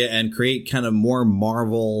area and create kind of more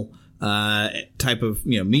Marvel type of,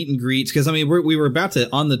 meet and greets. Because, I mean, we were about to,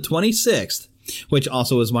 on the 26th, which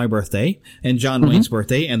also was my birthday, and John Wayne's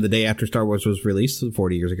birthday, and the day after Star Wars was released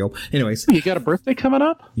 40 years ago. Anyways. You got a birthday coming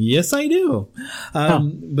up? Yes, I do.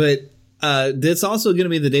 But it's also going to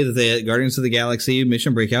be the day that the Guardians of the Galaxy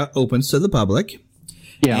Mission Breakout opens to the public.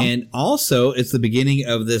 Yeah. And also, it's the beginning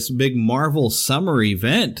of this big Marvel summer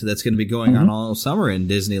event that's going to be going on all summer in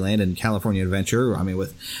Disneyland and California Adventure. I mean,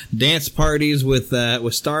 with dance parties with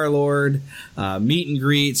Star-Lord, meet and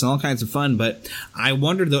greets, and all kinds of fun. But I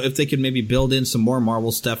wonder, though, if they could maybe build in some more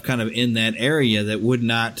Marvel stuff kind of in that area that would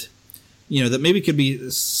not, that maybe could be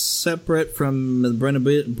separate from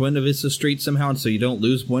Buena Vista Street somehow, so you don't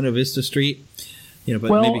lose Buena Vista Street.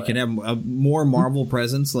 But maybe can have a more Marvel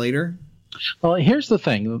presence later. Well, here's the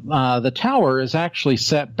thing. The tower is actually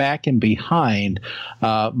set back and behind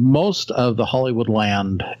most of the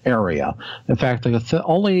Hollywoodland area. In fact, the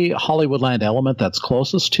only Hollywoodland element that's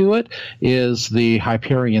closest to it is the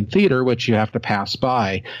Hyperion Theater, which you have to pass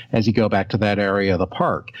by as you go back to that area of the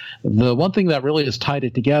park. The one thing that really has tied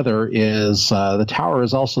it together is the tower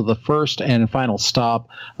is also the first and final stop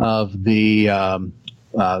of the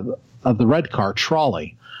red car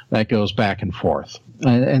trolley that goes back and forth.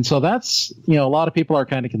 And so that's, a lot of people are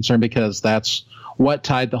kind of concerned because that's what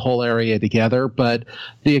tied the whole area together. But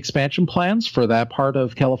the expansion plans for that part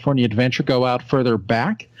of California Adventure go out further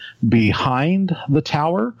back behind the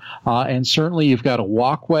tower. And certainly you've got a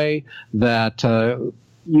walkway that the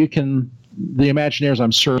Imagineers,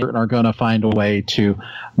 I'm certain, are going to find a way to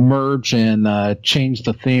merge and change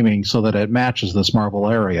the theming so that it matches this Marvel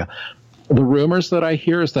area. The rumors that I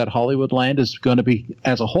hear is that Hollywoodland is going to be,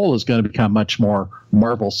 as a whole, is going to become much more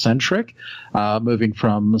Marvel-centric, moving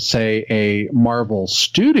from, say, a Marvel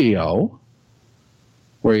studio,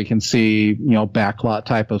 where you can see, backlot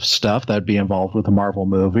type of stuff that would be involved with a Marvel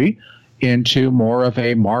movie, into more of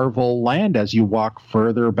a Marvel land as you walk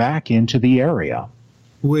further back into the area.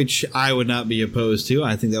 Which I would not be opposed to.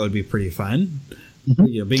 I think that would be pretty fun.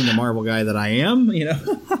 Being the Marvel guy that I am,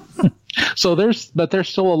 So there's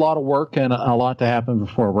still a lot of work and a lot to happen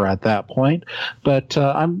before we're at that point. But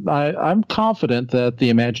I'm confident that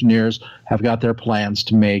the Imagineers have got their plans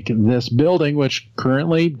to make this building, which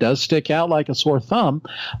currently does stick out like a sore thumb,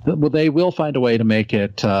 they will find a way to make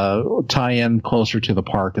it tie in closer to the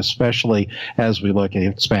park, especially as we look at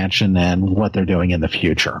expansion and what they're doing in the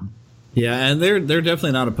future. Yeah, and they're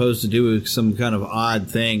definitely not opposed to doing some kind of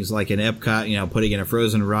odd things like in Epcot, putting in a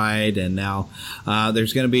Frozen ride, and now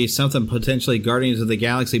there's going to be something potentially Guardians of the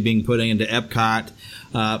Galaxy being put into Epcot,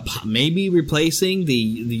 maybe replacing the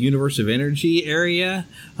Universe of Energy area.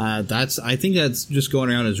 I think that's just going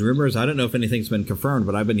around as rumors. I don't know if anything's been confirmed,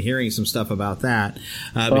 but I've been hearing some stuff about that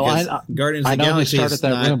because Guardians of the Galaxy is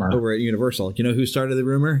not rumor over at Universal. You know who started the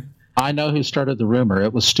rumor? I know who started the rumor.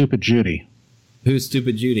 It was Stupid Judy. Who's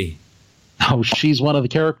Stupid Judy? Oh, she's one of the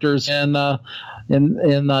characters in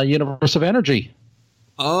Universe of Energy.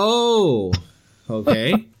 Oh,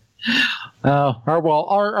 okay.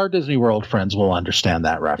 Our Disney World friends will understand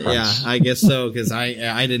that reference. Yeah, I guess so, because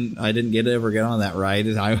I didn't ever get on that ride.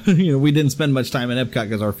 We didn't spend much time in Epcot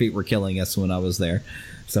because our feet were killing us when I was there.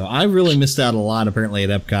 So I really missed out a lot apparently at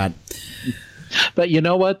Epcot. But you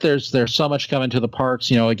know what? There's so much coming to the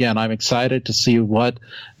parks. Again, I'm excited to see what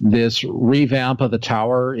this revamp of the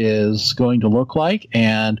tower is going to look like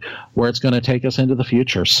and where it's going to take us into the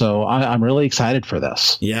future. So I'm really excited for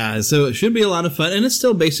this. Yeah, so it should be a lot of fun, and it's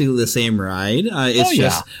still basically the same ride. It's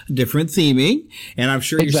just different theming, and I'm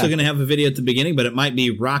sure you're still going to have a video at the beginning, but it might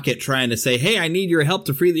be Rocket trying to say, "Hey, I need your help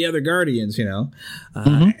to free the other Guardians,"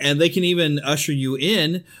 and they can even usher you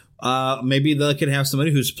in. Maybe they could have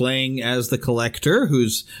somebody who's playing as the Collector,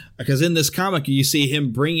 because in this comic you see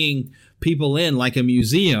him bringing people in like a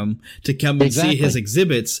museum to come and see his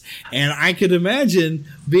exhibits. And I could imagine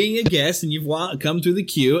being a guest and you've come through the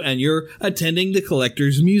queue and you're attending the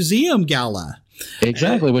Collector's Museum Gala.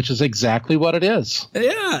 Exactly, which is exactly what it is.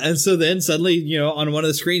 Yeah, and so then suddenly, on one of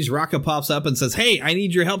the screens, Rocket pops up and says, "Hey, I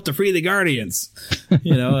need your help to free the Guardians."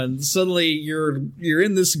 And suddenly you're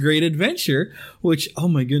in this great adventure, which, oh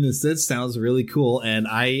my goodness, that sounds really cool. And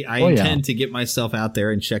I intend to get myself out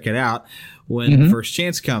there and check it out when the first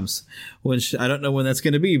chance comes. Which I don't know when that's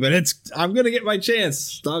going to be, but I'm going to get my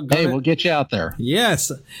chance. Hey, we'll get you out there.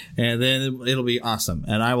 Yes. And then it'll be awesome.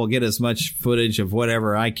 And I will get as much footage of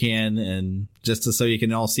whatever I can, and just so you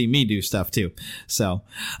can all see me do stuff too. So,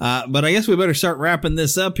 but I guess we better start wrapping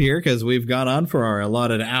this up here because we've gone on for our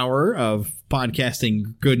allotted hour of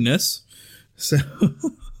podcasting goodness. So,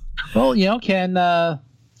 well, can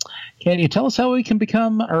you tell us how we can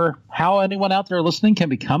become, or how anyone out there listening can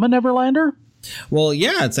become a Neverlander? Well,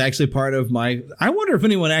 yeah, it's actually part of I wonder if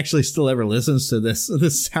anyone actually still ever listens to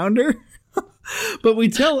this sounder. But we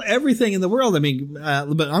tell everything in the world. I mean,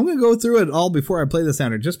 but I'm going to go through it all before I play the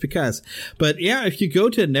sounder, just because. But yeah, if you go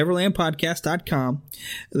to neverlandpodcast.com,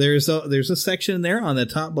 there's a section there on the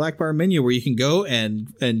top black bar menu where you can go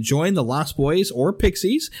and join the Lost Boys or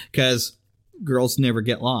Pixies, because girls never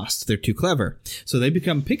get lost. They're too clever. So they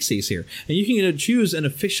become Pixies here. And you can choose an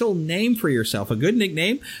official name for yourself, a good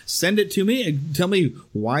nickname. Send it to me and tell me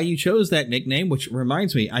why you chose that nickname, which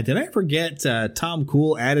reminds me, did I forget Tom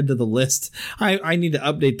Cool added to the list? I need to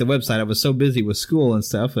update the website. I was so busy with school and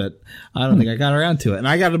stuff that I don't think I got around to it. And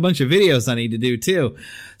I got a bunch of videos I need to do too.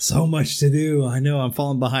 So much to do. I know I'm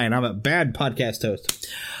falling behind. I'm a bad podcast host.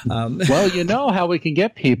 Well, you know how we can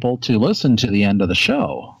get people to listen to the end of the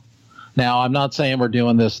show. Now, I'm not saying we're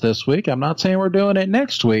doing this week. I'm not saying we're doing it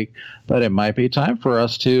next week, but it might be time for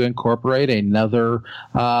us to incorporate another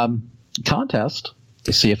contest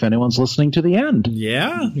to see if anyone's listening to the end.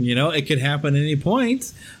 Yeah, it could happen at any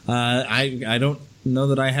point. I don't know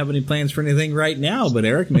that I have any plans for anything right now, but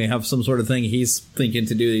Eric may have some sort of thing he's thinking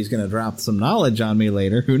to do. He's going to drop some knowledge on me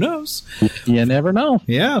later. Who knows? You never know.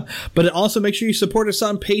 Yeah, but also make sure you support us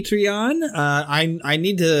on Patreon. I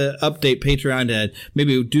need to update Patreon to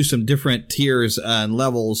maybe do some different tiers and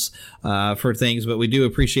levels for things, but we do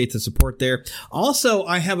appreciate the support there. Also,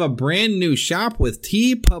 I have a brand new shop with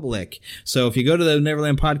TeePublic. So if you go to the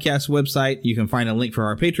Neverland Podcast website, you can find a link for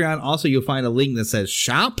our Patreon. Also, you'll find a link that says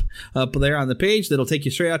shop up there on the page. That'll take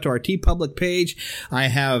you straight out to our TeePublic page. I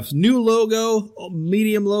have new logo,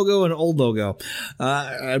 medium logo, and old logo.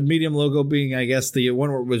 Medium logo being, I guess, the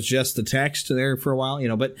one where it was just the text there for a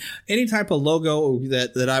while, but any type of logo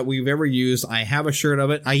that we've ever used, I have a shirt of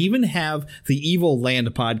it. I even have the Evil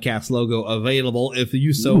Land Podcast logo available if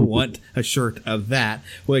you so want a shirt of that,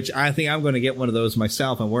 which I think I'm going to get one of those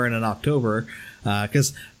myself and wear it in October.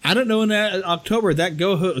 Because I don't know, in October that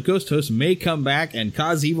ghost host may come back and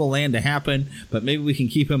cause Evil Land to happen, but maybe we can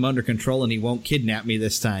keep him under control and he won't kidnap me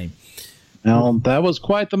this time. Well, that was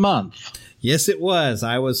quite the month. Yes, it was.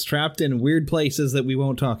 I was trapped in weird places that we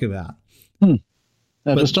won't talk about.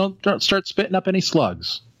 But just don't start spitting up any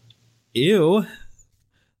slugs. Ew.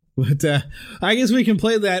 But I guess we can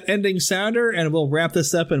play that ending sounder and we'll wrap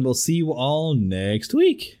this up and we'll see you all next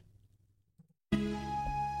week.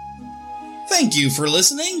 Thank you for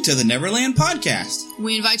listening to the Neverland Podcast.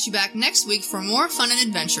 We invite you back next week for more fun and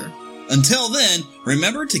adventure. Until then,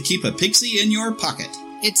 remember to keep a pixie in your pocket.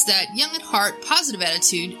 It's that young at heart, positive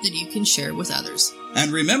attitude that you can share with others. And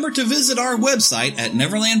remember to visit our website at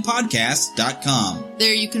neverlandpodcast.com.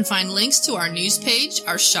 There you can find links to our news page,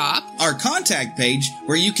 our shop, our contact page,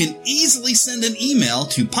 where you can easily send an email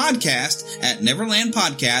to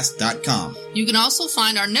podcast@neverlandpodcast.com. You can also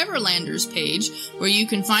find our Neverlanders page, where you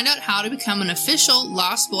can find out how to become an official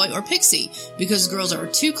Lost Boy or Pixie, because girls are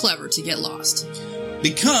too clever to get lost.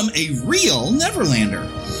 Become a real Neverlander.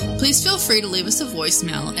 Please feel free to leave us a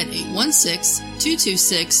voicemail at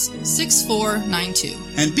 816-226-6492.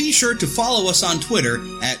 And be sure to follow us on Twitter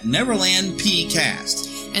at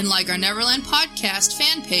NeverlandPcast. And like our Neverland Podcast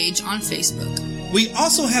fan page on Facebook. We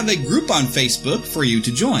also have a group on Facebook for you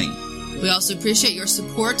to join. We also appreciate your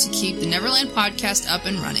support to keep the Neverland Podcast up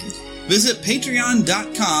and running. Visit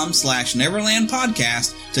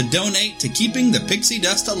patreon.com/NeverlandPodcast to donate to keeping the pixie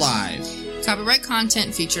dust alive. Copyright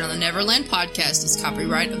content featured on the Neverland Podcast is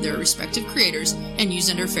copyright of their respective creators and used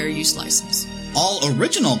under fair use license. All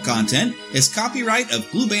original content is copyright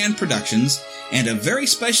of Blue Band Productions, and a very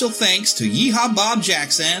special thanks to Yeehaw Bob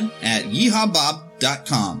Jackson at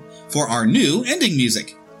yeehawbob.com for our new ending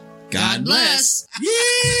music. God bless.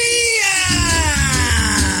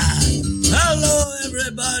 Hello,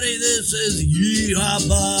 everybody. This is Yeehaw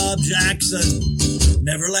Bob Jackson.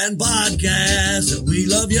 Neverland Podcast, we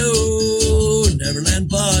love you. Neverland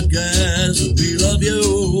Podcast, we love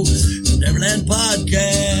you. Neverland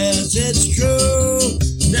Podcast, it's true.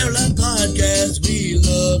 Neverland Podcast, we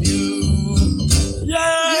love you.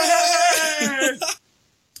 Yeah!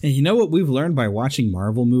 Hey, you know what we've learned by watching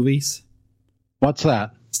Marvel movies? What's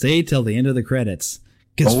that? Stay till the end of the credits.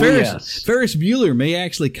 Because Ferris Bueller may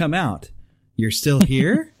actually come out. You're still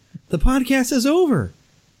here? The podcast is over.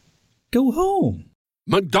 Go home.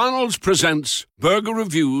 McDonald's presents Burger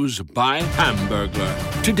Reviews by Hamburglar.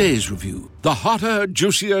 Today's review, the hotter,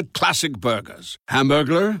 juicier classic burgers.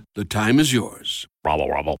 Hamburglar, the time is yours. Bravo,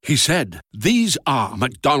 bravo. He said, "These are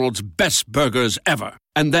McDonald's best burgers ever."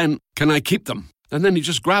 And then, "Can I keep them?" And then he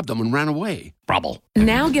just grabbed them and ran away. Bravo.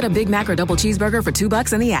 Now get a Big Mac or double cheeseburger for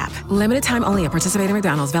 $2 in the app. Limited time only at participating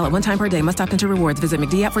McDonald's. Valid one time per day. Must opt into rewards. Visit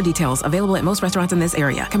McD app for details. Available at most restaurants in this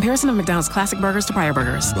area. Comparison of McDonald's classic burgers to prior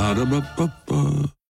burgers. Ba-da-ba-ba-ba.